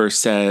crew member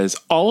says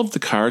all of the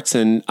carts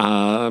and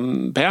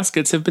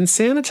baskets have been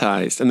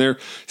sanitized, and they're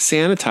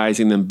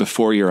sanitizing them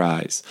before your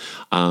eyes.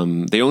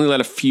 They only let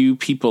a few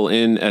people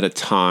in at a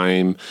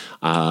time.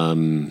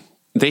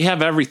 They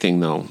have everything,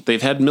 though.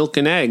 They've had milk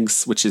and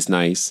eggs, which is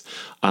nice.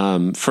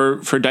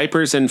 For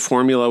diapers and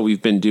formula,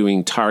 we've been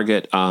doing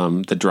Target,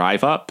 the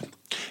drive up.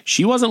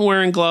 She wasn't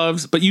wearing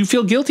gloves, but you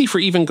feel guilty for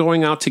even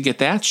going out to get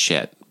that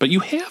shit. But you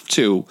have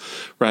to,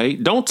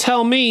 right? Don't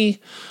tell me.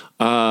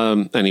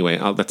 Anyway,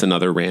 that's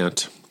another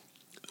rant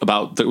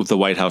about the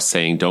White House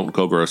saying don't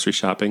go grocery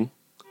shopping.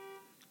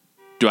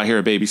 Do I hear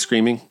a baby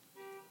screaming?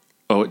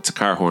 Oh, it's a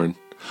car horn.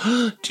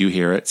 Do you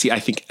hear it? See, I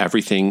think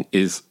everything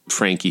is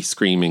Frankie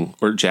screaming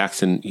or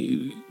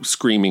Jackson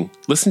screaming.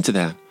 Listen to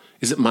that.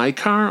 Is it my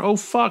car? Oh,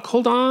 fuck.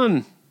 Hold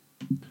on.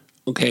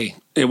 Okay.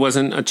 It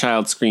wasn't a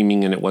child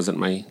screaming and it wasn't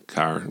my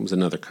car. It was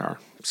another car.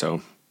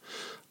 So,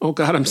 oh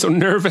God, I'm so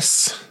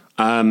nervous.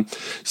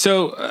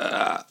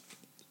 So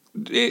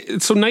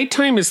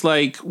nighttime is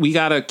like, we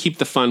got to keep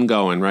the fun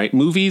going, right?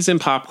 Movies and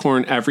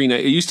popcorn every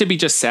night. It used to be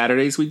just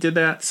Saturdays we did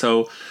that.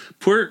 So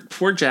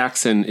poor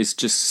Jackson is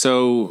just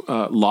so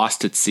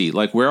lost at sea.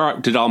 Like,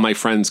 did all my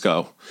friends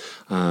go?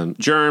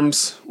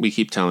 Germs, we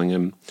keep telling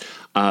him.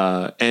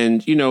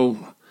 And,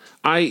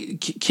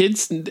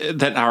 kids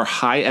that are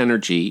high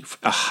energy,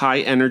 a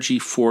high energy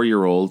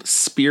 4-year-old,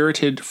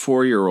 spirited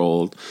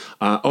 4-year-old.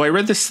 I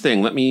read this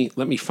thing. Let me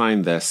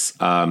find this.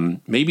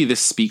 Maybe this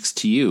speaks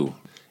to you.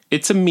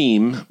 It's a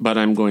meme, but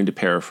I'm going to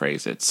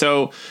paraphrase it.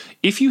 So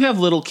if you have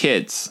little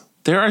kids,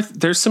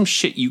 there's some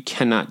shit you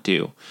cannot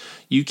do.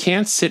 You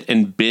can't sit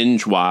and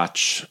binge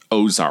watch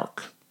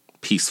Ozark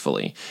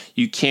peacefully.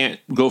 You can't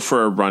go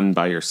for a run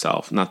by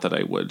yourself. Not that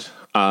I would.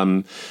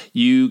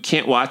 You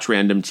can't watch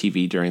random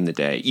TV during the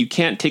day. You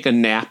can't take a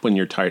nap when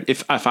you're tired.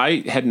 If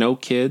I had no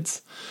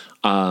kids,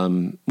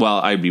 I'd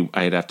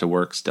have to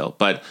work still,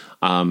 but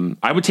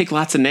I would take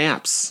lots of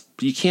naps.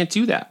 But you can't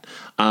do that.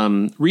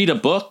 Read a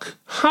book.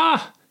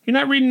 You're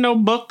not reading no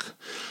book.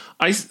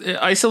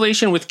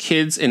 Isolation with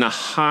kids in a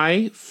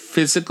high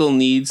physical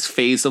needs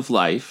phase of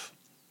life,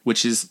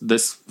 which is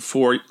this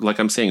 4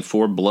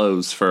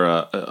 blows for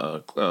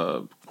a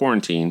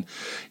quarantine,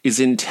 is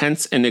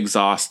intense and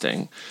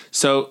exhausting.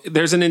 So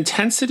there's an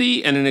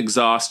intensity and an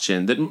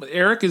exhaustion that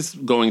Eric is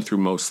going through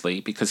mostly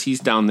because he's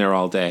down there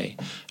all day.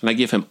 And I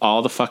give him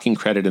all the fucking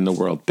credit in the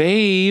world.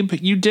 Babe,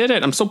 you did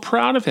it. I'm so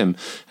proud of him.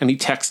 And he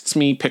texts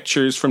me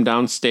pictures from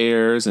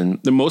downstairs, and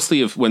they're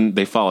mostly of when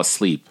they fall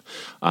asleep.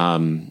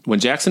 When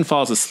Jackson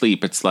falls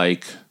asleep, it's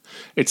like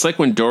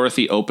when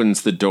Dorothy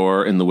opens the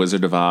door in The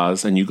Wizard of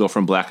Oz and you go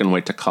from black and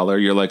white to color.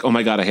 You're like, oh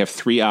my God, I have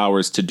 3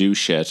 hours to do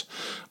shit.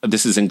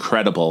 This is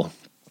incredible.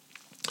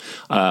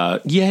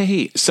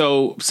 Yay.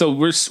 So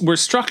we're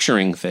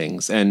structuring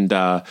things, and,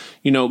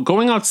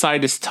 going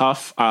outside is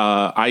tough.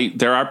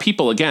 There are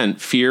people, again,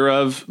 fear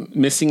of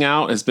missing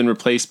out has been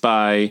replaced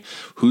by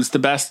who's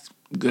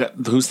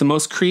the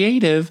most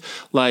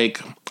creative.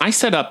 Like, I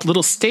set up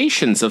little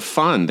stations of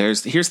fun.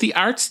 Here's the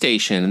art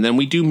station, and then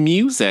we do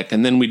music,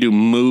 and then we do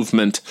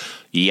movement.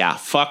 Yeah,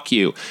 fuck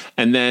you.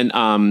 And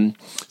then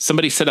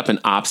somebody set up an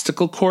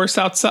obstacle course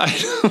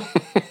outside.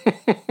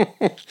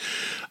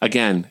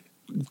 Again,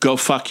 go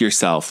fuck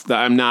yourself.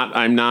 I'm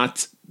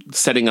not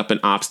setting up an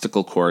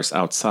obstacle course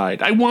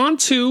outside. I want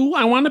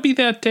to be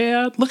that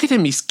dad. Look at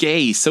him. He's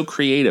gay. He's so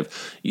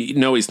creative.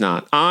 No, he's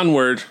not.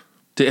 Onward.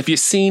 Have you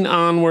seen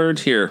Onward?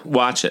 Here,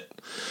 watch it.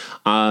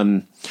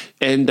 We're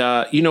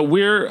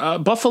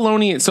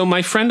Buffalonian. So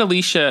my friend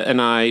Alicia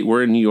and I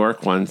were in New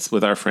York once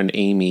with our friend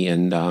Amy,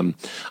 and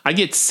I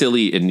get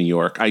silly in New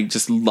York. I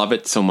just love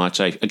it so much.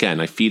 I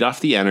feed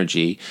off the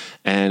energy,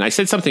 and I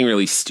said something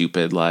really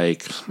stupid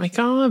like, my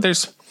God,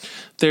 there's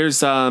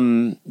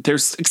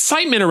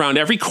excitement around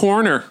every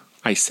corner.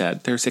 I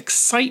said, there's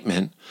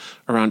excitement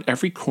around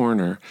every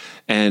corner.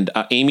 And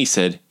Amy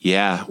said,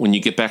 yeah, when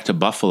you get back to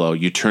Buffalo,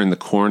 you turn the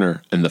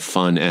corner and the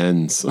fun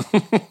ends.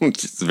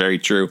 Which is very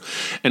true.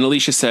 And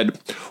Alicia said,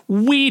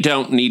 we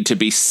don't need to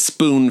be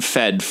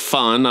spoon-fed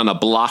fun on a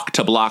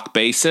block-to-block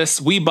basis.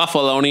 We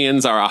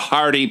Buffalonians are a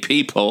hardy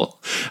people.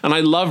 And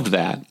I loved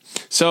that.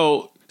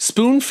 So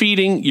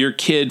spoon-feeding your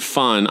kid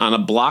fun on a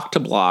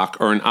block-to-block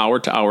or an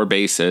hour-to-hour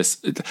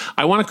basis,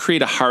 I want to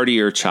create a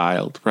hardier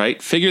child,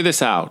 right? Figure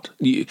this out.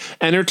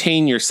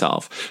 Entertain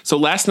yourself. So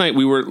last night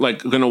we were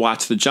going to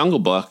watch The Jungle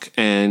Book,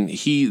 and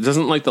he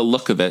doesn't like the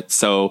look of it,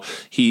 so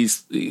he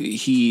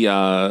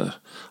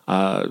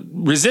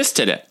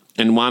resisted it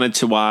and wanted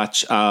to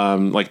watch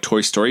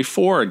Toy Story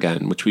 4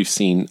 again, which we've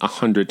seen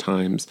 100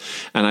 times.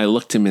 And I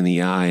looked him in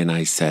the eye and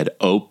I said,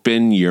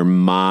 open your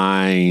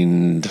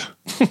mind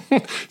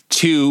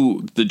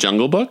to The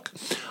Jungle Book.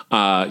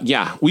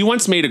 We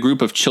once made a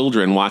group of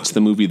children watch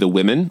the movie The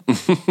Women,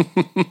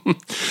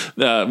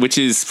 which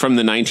is from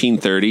the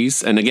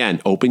 1930s. And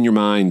again, open your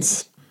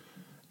minds.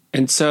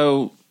 And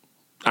so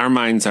our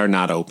minds are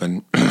not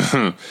open.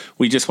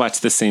 We just watch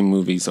the same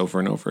movies over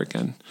and over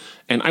again.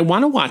 And I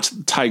want to watch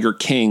Tiger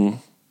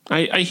King.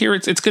 I hear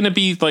it's going to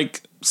be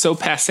so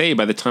passé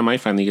by the time I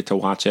finally get to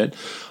watch it.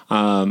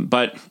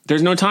 But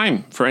there's no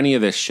time for any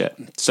of this shit.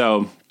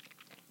 So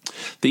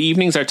the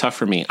evenings are tough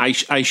for me.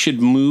 I should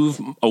move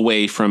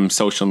away from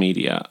social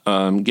media.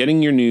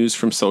 Getting your news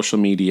from social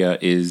media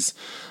is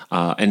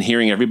And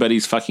hearing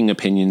everybody's fucking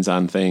opinions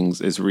on things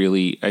is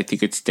really, I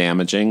think it's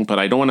damaging, but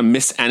I don't want to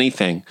miss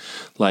anything.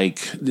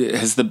 Like,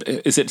 is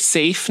it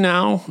safe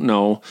now?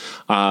 No.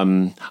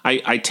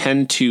 I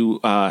tend to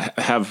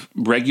have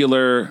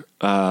regular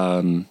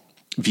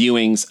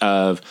viewings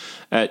of,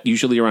 at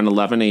usually around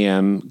 11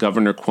 a.m.,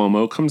 Governor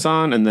Cuomo comes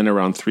on, and then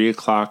around 3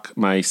 o'clock,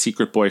 my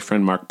secret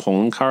boyfriend, Mark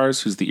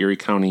Poloncarz, who's the Erie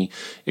County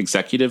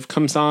executive,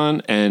 comes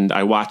on, and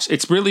I watch.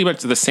 It's really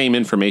much the same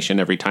information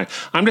every time.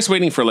 I'm just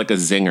waiting for like a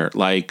zinger,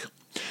 like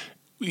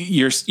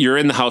you're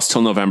in the house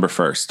till November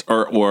 1st,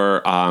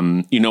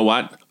 or you know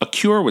what? A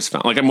cure was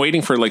found. Like, I'm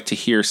waiting for like to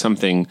hear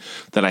something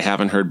that I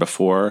haven't heard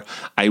before.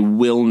 I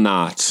will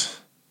not.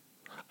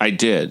 I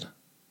did.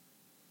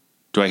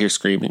 Do I hear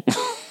screaming?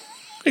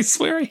 I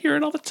swear I hear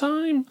it all the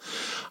time.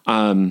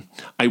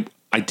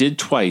 I did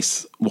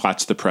twice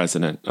watch the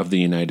President of the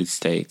United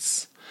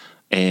States.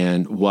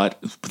 And what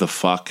the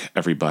fuck,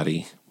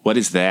 everybody? What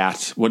is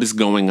that? What is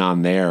going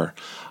on there?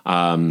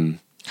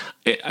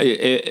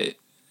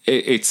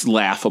 It's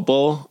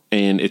laughable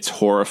and it's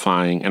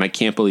horrifying. And I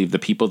can't believe the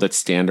people that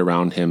stand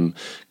around him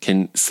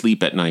can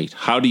sleep at night.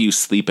 How do you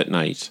sleep at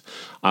night?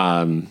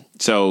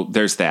 So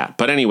there's that.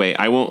 But anyway,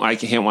 I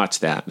can't watch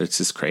that. It's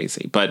just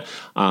crazy. But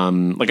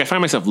like, I find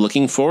myself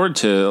looking forward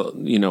to,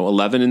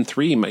 11 and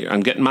 3. I'm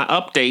getting my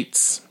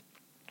updates.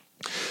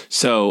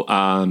 So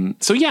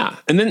yeah.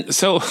 And then,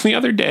 so the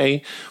other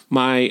day,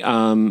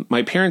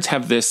 my parents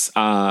have this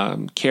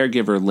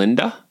caregiver,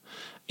 Linda,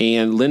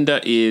 and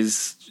Linda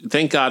is,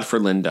 thank God for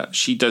Linda.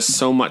 She does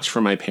so much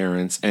for my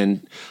parents.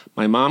 And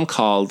my mom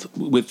called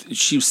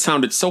she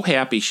sounded so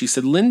happy. She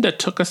said, Linda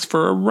took us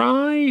for a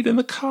ride in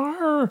the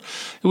car.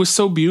 It was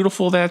so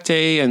beautiful that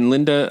day. And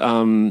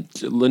Linda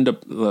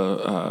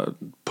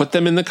put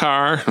them in the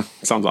car.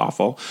 Sounds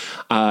awful.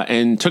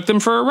 And took them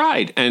for a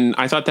ride. And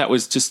I thought that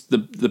was just the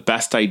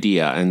best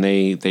idea. And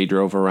they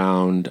drove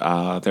around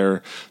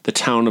the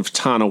town of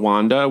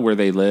Tonawanda where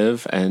they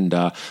live. And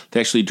they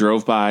actually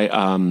drove by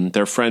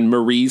their friend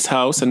Marie's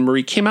house. And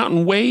Marie came out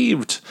and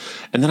waved.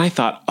 And then I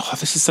thought, oh,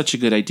 this is such a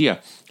good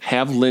idea.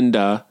 Have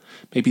Linda,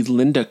 maybe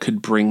Linda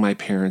could bring my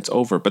parents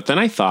over. But then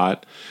I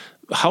thought,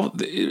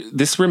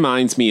 this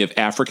reminds me of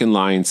African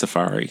Lion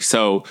Safari.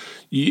 So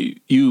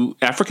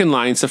African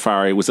Lion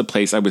Safari was a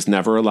place I was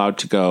never allowed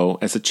to go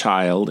as a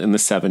child in the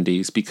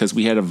 70s because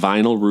we had a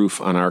vinyl roof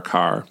on our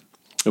car.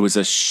 It was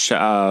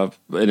an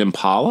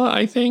Impala,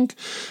 I think.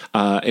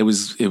 It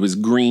was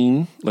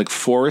green, like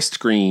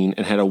forest green,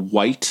 and had a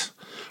white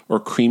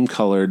or cream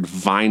colored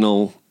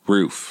vinyl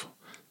roof.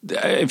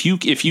 If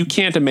you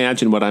can't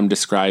imagine what I'm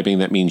describing,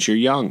 that means you're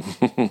young.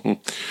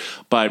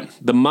 But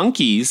the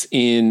monkeys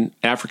in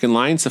African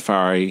Lion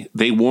Safari,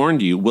 they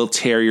warned you, will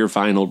tear your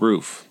vinyl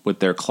roof with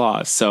their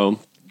claws. So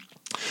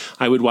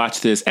I would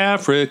watch this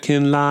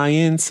African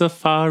Lion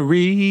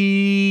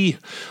Safari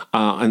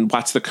and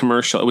watch the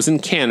commercial. It was in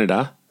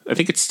Canada. I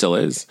think it still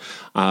is.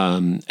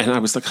 And I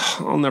was like,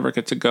 oh, I'll never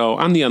get to go.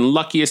 I'm the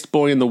unluckiest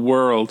boy in the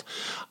world.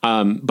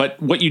 But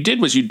what you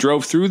did was you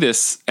drove through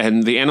this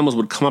and the animals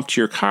would come up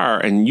to your car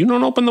and you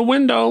don't open the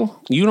window.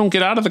 You don't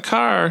get out of the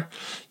car.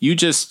 You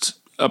just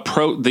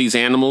these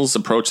animals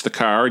approach the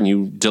car and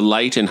you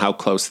delight in how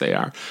close they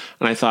are.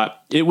 And I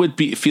thought it would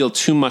feel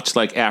too much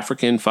like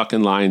African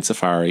fucking Lion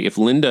Safari if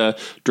Linda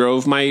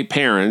drove my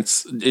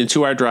parents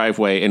into our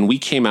driveway and we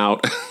came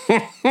out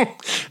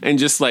and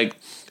just like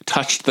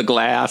touched the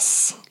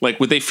glass. Like,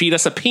 would they feed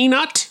us a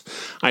peanut?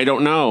 I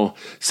don't know.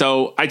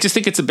 So I just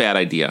think it's a bad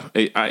idea.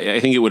 I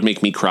think it would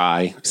make me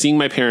cry. Seeing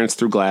my parents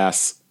through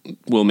glass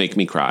will make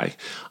me cry.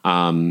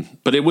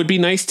 But it would be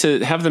nice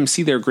to have them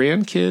see their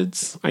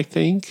grandkids, I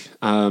think.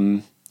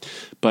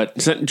 But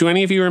do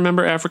any of you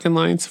remember African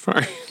Lion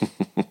Safari?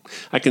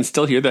 I can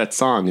still hear that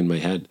song in my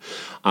head.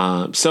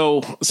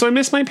 So I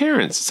miss my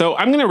parents. So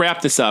I'm going to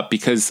wrap this up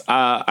because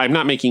I'm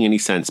not making any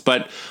sense.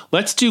 But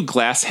let's do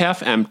glass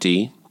half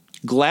empty,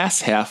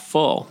 glass half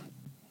full.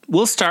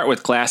 We'll start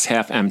with glass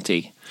half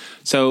empty.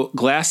 So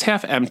glass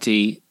half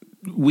empty,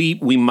 we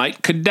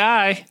could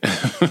die.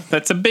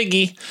 That's a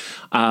biggie.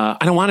 I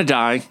don't want to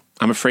die.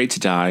 I'm afraid to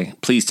die.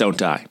 Please don't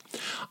die.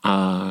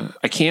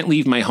 I can't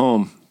leave my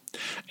home.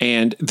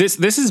 And this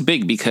is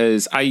big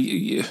because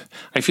I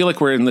feel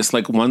like we're in this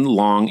like one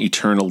long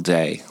eternal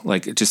day.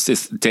 Like just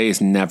this day is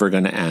never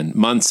going to end.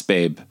 Months,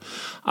 babe.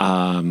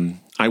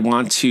 I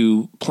want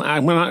to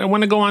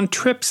go on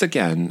trips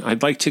again.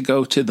 I'd like to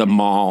go to the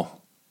mall.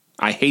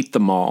 I hate the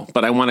mall,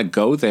 but I want to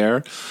go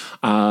there.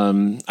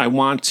 I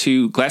want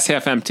to glass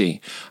half empty.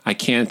 I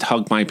can't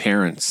hug my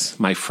parents,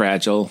 my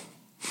fragile,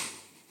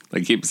 I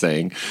keep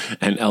saying,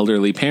 and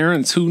elderly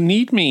parents who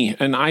need me,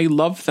 and I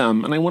love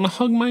them, and I want to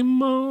hug my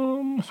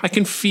mom. I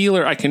can feel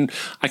her. I can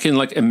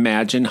like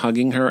imagine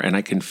hugging her, and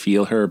I can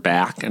feel her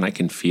back, and I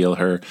can feel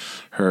her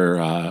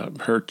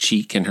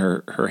cheek and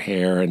her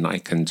hair, and I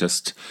can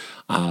just.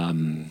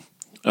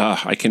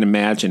 I can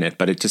imagine it,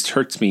 but it just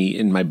hurts me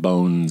in my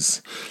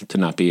bones to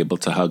not be able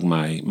to hug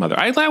my mother.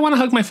 I want to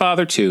hug my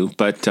father too,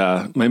 but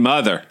my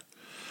mother,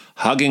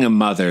 hugging a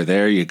mother,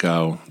 there you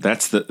go.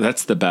 That's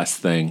the best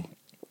thing.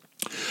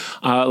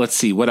 Let's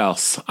see, what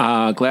else?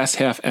 Glass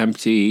half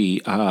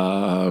empty.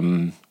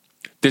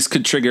 This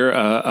could trigger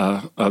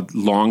a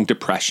long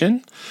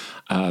depression.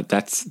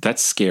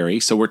 That's scary.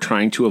 So we're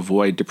trying to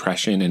avoid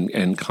depression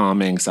and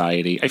calm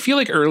anxiety. I feel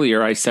like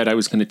earlier I said I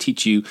was going to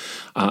teach you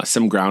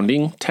some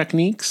grounding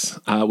techniques,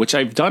 which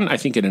I've done, I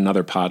think, in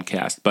another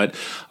podcast, but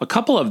a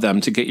couple of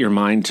them to get your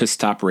mind to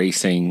stop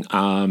racing.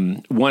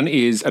 One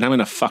is, and I'm going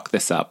to fuck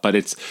this up, but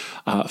it's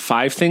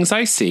 5 things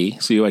I see.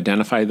 So you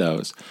identify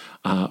those.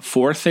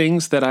 4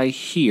 things that I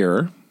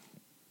hear.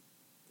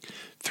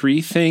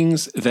 3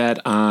 things that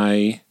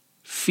I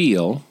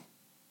feel.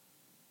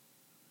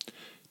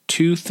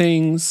 2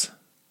 things,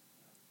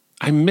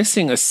 I'm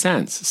missing a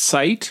sense.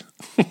 Sight.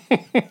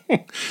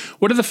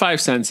 What are the 5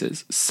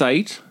 senses?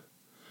 Sight,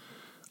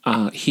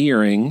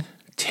 hearing,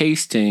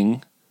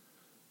 tasting,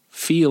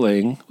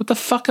 feeling. What the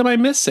fuck am I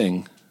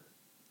missing?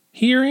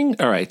 Hearing?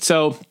 All right,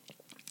 so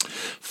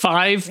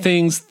 5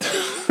 things.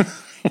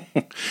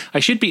 I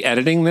should be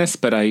editing this,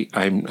 but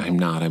I'm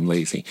not. I'm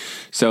lazy.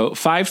 So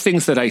 5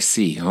 things that I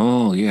see.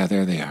 Oh, yeah,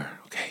 there they are.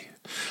 Okay.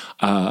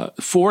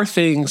 4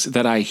 things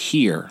that I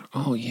hear.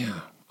 Oh, yeah.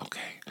 Okay.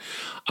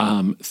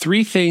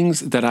 3 things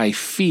that I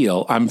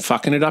feel. I'm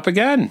fucking it up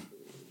again.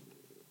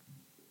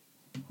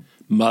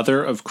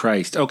 Mother of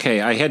Christ. Okay,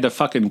 I had to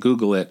fucking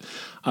Google it.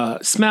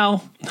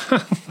 Smell.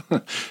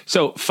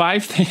 So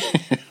 5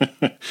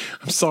 things.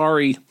 I'm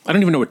sorry. I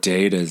don't even know what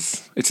day it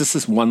is. It's just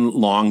this one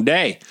long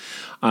day.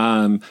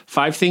 5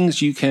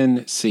 things you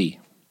can see.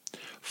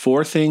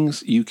 4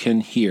 things you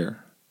can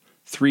hear.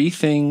 3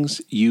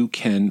 things you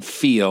can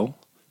feel.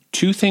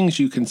 2 things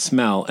you can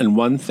smell, and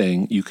 1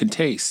 thing you can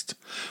taste.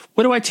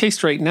 What do I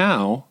taste right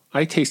now?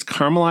 I taste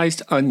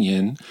caramelized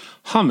onion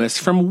hummus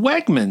from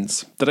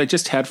Wegmans that I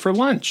just had for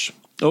lunch.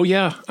 Oh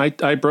yeah,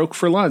 I broke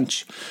for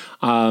lunch.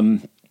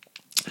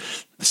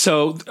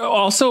 So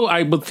also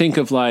I would think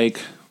of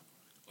like,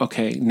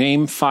 okay,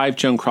 name 5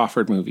 Joan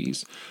Crawford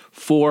movies,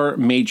 4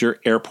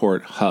 major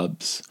airport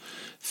hubs,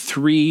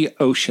 3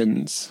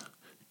 oceans,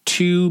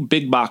 2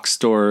 big box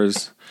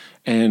stores,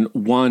 and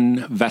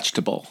 1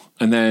 vegetable.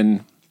 And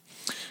then,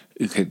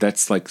 okay,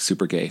 that's like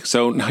super gay.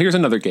 So now here's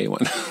another gay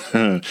one.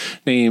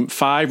 Name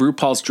 5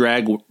 RuPaul's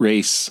Drag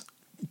Race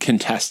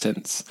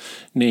contestants.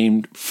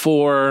 Name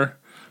 4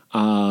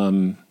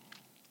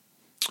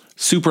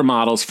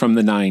 supermodels from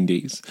the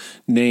 90s.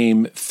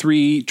 Name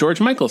 3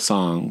 George Michael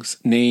songs.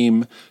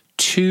 Name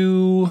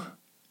 2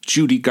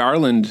 Judy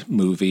Garland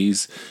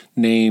movies.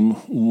 Name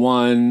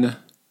 1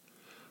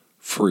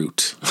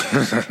 fruit.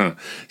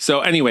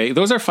 So anyway,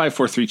 those are 5,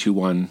 4, 3, 2,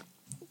 1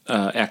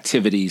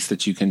 activities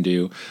that you can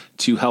do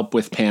to help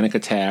with panic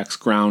attacks,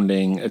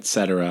 grounding,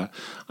 etc.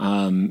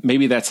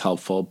 Maybe that's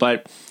helpful,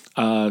 but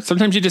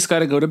sometimes you just got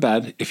to go to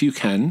bed if you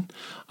can.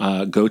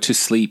 Go to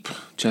sleep.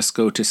 Just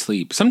go to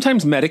sleep.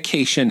 Sometimes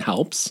medication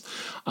helps,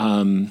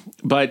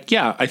 but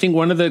yeah, I think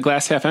one of the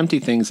glass half empty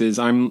things is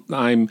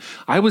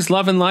I was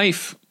loving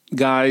life,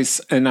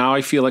 guys, and now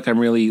I feel like I'm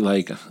really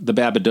like the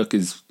Babadook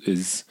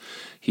is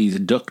he's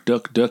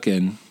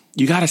dooking.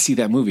 You got to see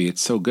that movie.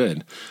 It's so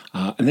good.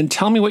 And then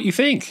tell me what you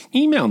think.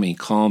 Email me,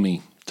 call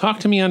me, talk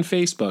to me on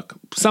Facebook.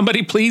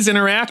 Somebody please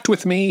interact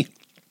with me.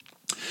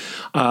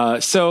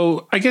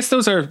 So I guess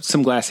those are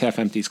some glass half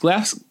empties.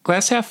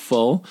 Glass half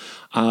full.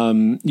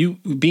 You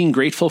being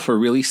grateful for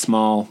really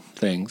small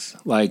things,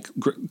 like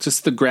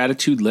just the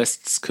gratitude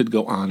lists could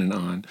go on and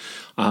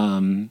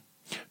on.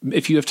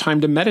 If you have time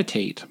to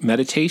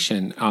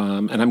meditation,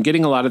 and I'm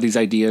getting a lot of these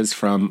ideas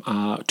from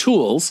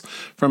tools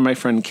from my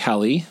friend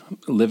Kelly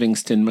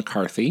Livingston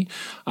McCarthy.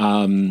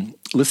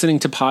 Listening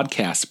to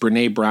podcasts.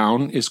 Brene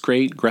Brown is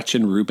great.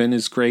 Gretchen Rubin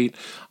is great.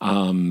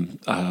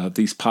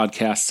 These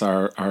podcasts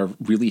are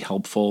really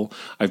helpful.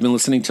 I've been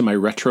listening to my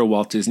Retro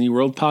Walt Disney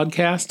World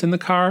podcast in the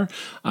car.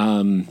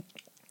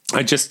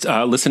 I just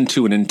listened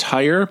to an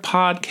entire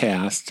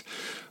podcast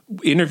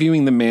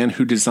interviewing the man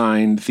who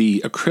designed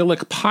the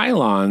acrylic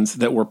pylons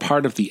that were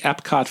part of the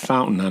Epcot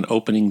fountain on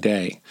opening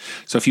day.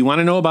 So if you want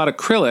to know about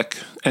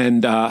acrylic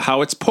and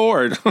how it's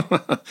poured,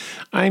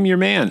 I'm your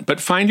man. But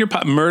find your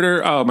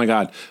Murder. Oh my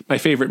God. My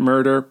favorite,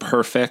 Murder.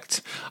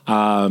 Perfect.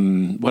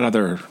 What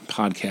other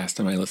podcast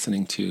am I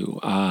listening to?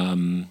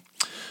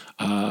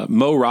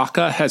 Mo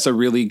Rocca has a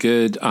really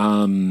good,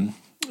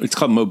 it's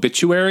called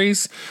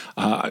Mobituaries.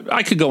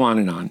 I could go on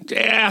and on.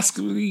 Ask,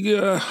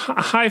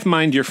 hive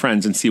mind your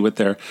friends and see what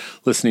they're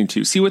listening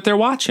to. See what they're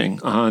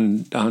watching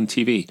on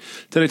TV.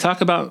 Did I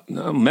talk about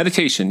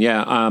meditation?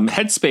 Yeah.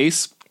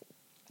 Headspace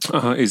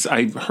is,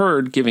 I've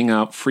heard, giving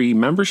out free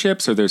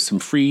memberships, or there's some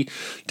free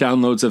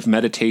downloads of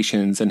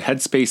meditations. And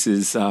Headspace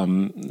is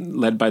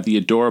led by the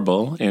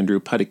adorable Andrew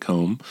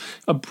Puddicombe,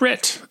 a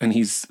Brit, and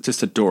he's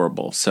just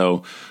adorable.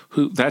 So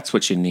that's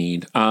what you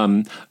need.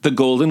 The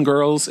Golden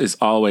Girls is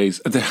always,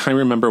 I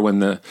remember when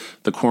the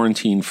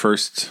quarantine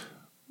first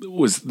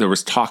there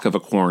was talk of a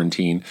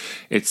quarantine.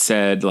 It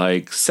said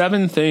like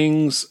 7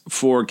 things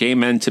for gay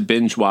men to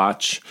binge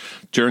watch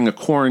during a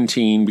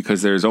quarantine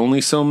because there's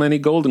only so many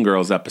Golden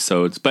Girls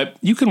episodes, but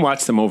you can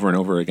watch them over and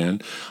over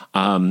again.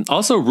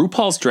 Also,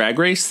 RuPaul's Drag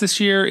Race this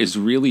year is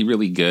really,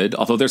 really good.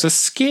 Although there's a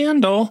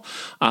scandal.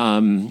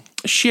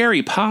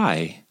 Sherry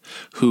Pie,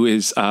 who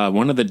is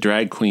one of the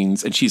drag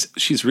queens, and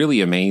she's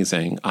really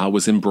amazing,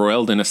 was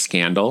embroiled in a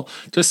scandal.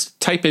 Just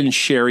type in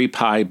Sherry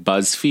Pie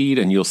BuzzFeed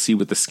and you'll see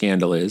what the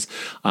scandal is.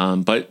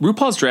 But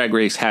RuPaul's Drag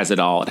Race has it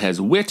all. It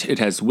has wit. It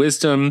has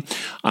wisdom.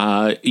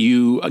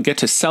 You get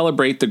to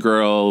celebrate the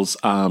girls'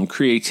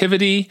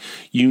 creativity,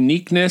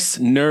 uniqueness,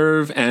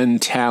 nerve,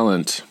 and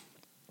talent.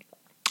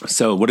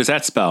 So what does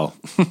that spell?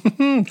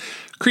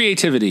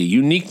 Creativity,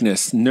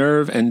 uniqueness,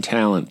 nerve, and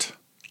talent.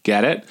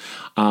 Get it?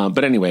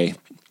 But anyway,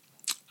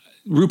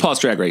 RuPaul's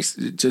Drag Race,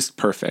 just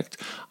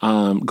perfect.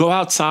 Go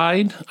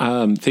outside,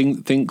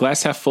 think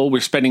glass half full. We're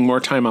spending more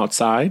time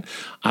outside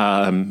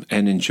and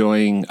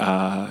enjoying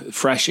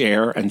fresh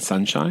air and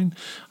sunshine,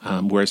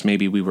 whereas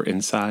maybe we were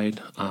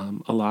inside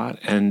a lot.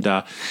 And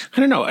I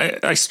don't know,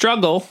 I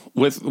struggle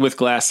with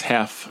glass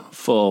half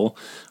full.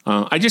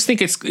 I just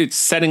think it's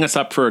setting us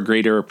up for a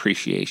greater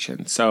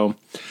appreciation. So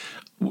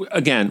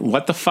again,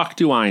 what the fuck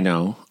do I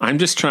know? I'm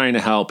just trying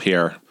to help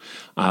here.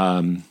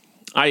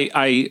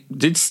 I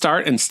did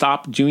start and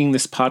stop doing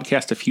this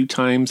podcast a few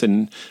times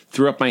and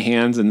threw up my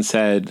hands and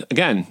said,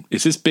 again,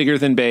 is this bigger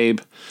than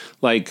Babe?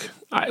 Like,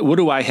 what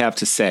do I have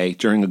to say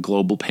during a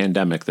global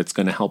pandemic that's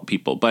going to help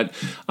people? But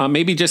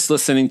maybe just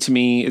listening to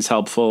me is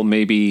helpful.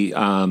 Maybe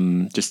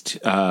just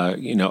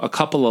a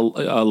couple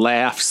of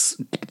laughs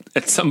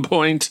at some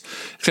point,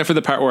 except for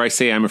the part where I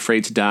say I'm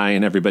afraid to die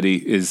and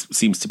everybody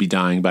seems to be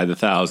dying by the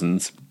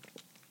thousands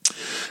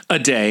a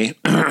day.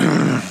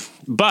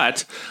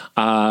 But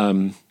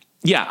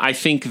yeah, I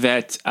think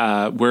that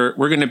we're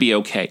going to be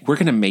okay. We're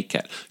going to make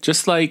it.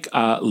 Just like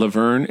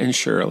Laverne and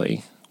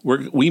Shirley.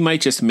 We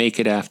might just make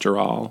it after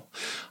all.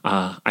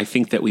 I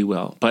think that we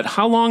will. But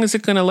how long is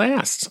it going to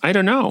last? I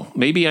don't know.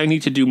 Maybe I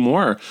need to do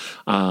more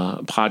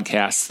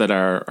podcasts that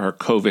are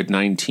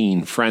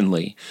COVID-19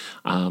 friendly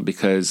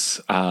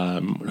because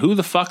who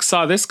the fuck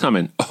saw this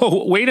coming?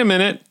 Oh, wait a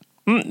minute.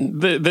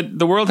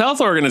 The World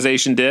Health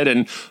Organization did,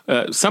 and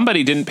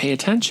somebody didn't pay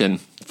attention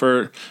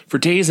for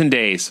days and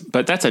days.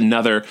 But that's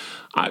another,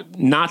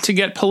 not to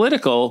get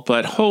political,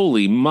 but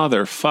holy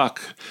motherfuck.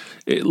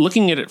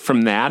 Looking at it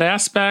from that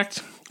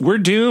aspect, we're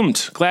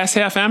doomed. Glass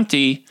half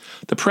empty.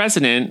 The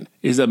president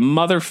is a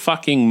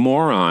motherfucking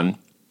moron.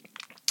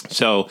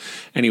 So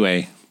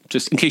anyway,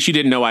 just in case you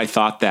didn't know I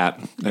thought that.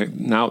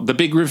 Now, the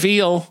big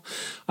reveal.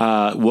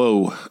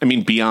 Whoa. I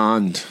mean,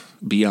 beyond.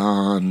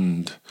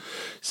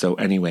 So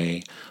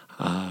anyway,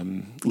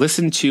 this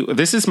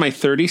is my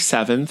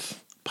 37th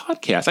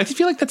podcast. I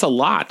feel like that's a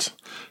lot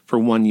for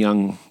one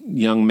young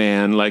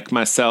man like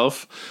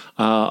myself,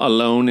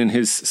 alone in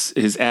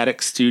his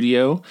attic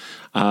studio,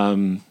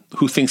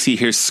 who thinks he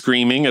hears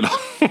screaming at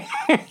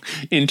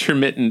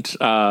intermittent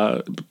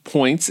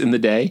points in the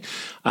day.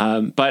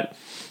 But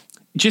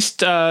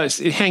just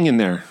hang in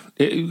there.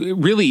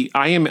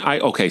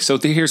 Okay, so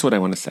here's what I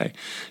want to say.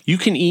 You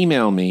can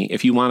email me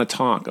if you want to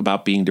talk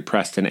about being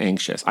depressed and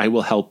anxious. I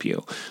will help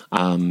you.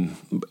 My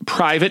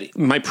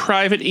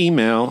private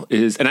email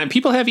is, and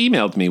people have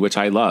emailed me, which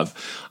I love.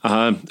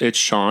 It's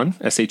Sean,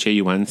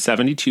 SHAUN,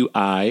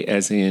 72I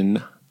as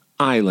in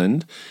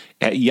island,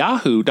 at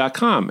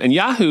yahoo.com. And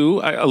Yahoo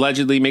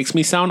allegedly makes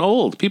me sound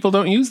old. People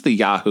don't use the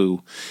Yahoo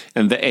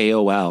and the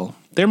AOL.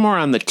 They're more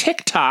on the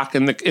TikTok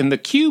and the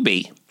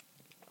QB.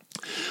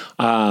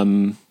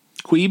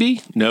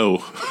 Queeby?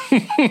 No.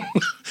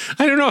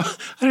 I don't know.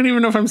 I don't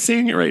even know if I'm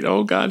saying it right.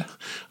 Oh, God.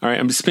 All right.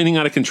 I'm spinning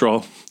out of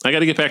control. I got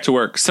to get back to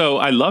work. So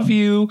I love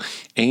you.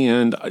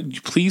 And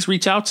please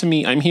reach out to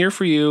me. I'm here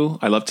for you.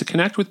 I love to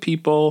connect with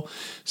people.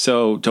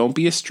 So don't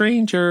be a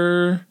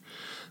stranger.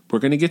 We're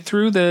going to get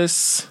through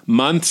this.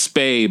 Months,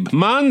 babe.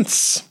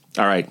 Months.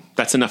 All right.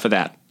 That's enough of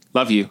that.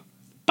 Love you.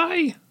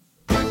 Bye.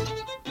 Bye.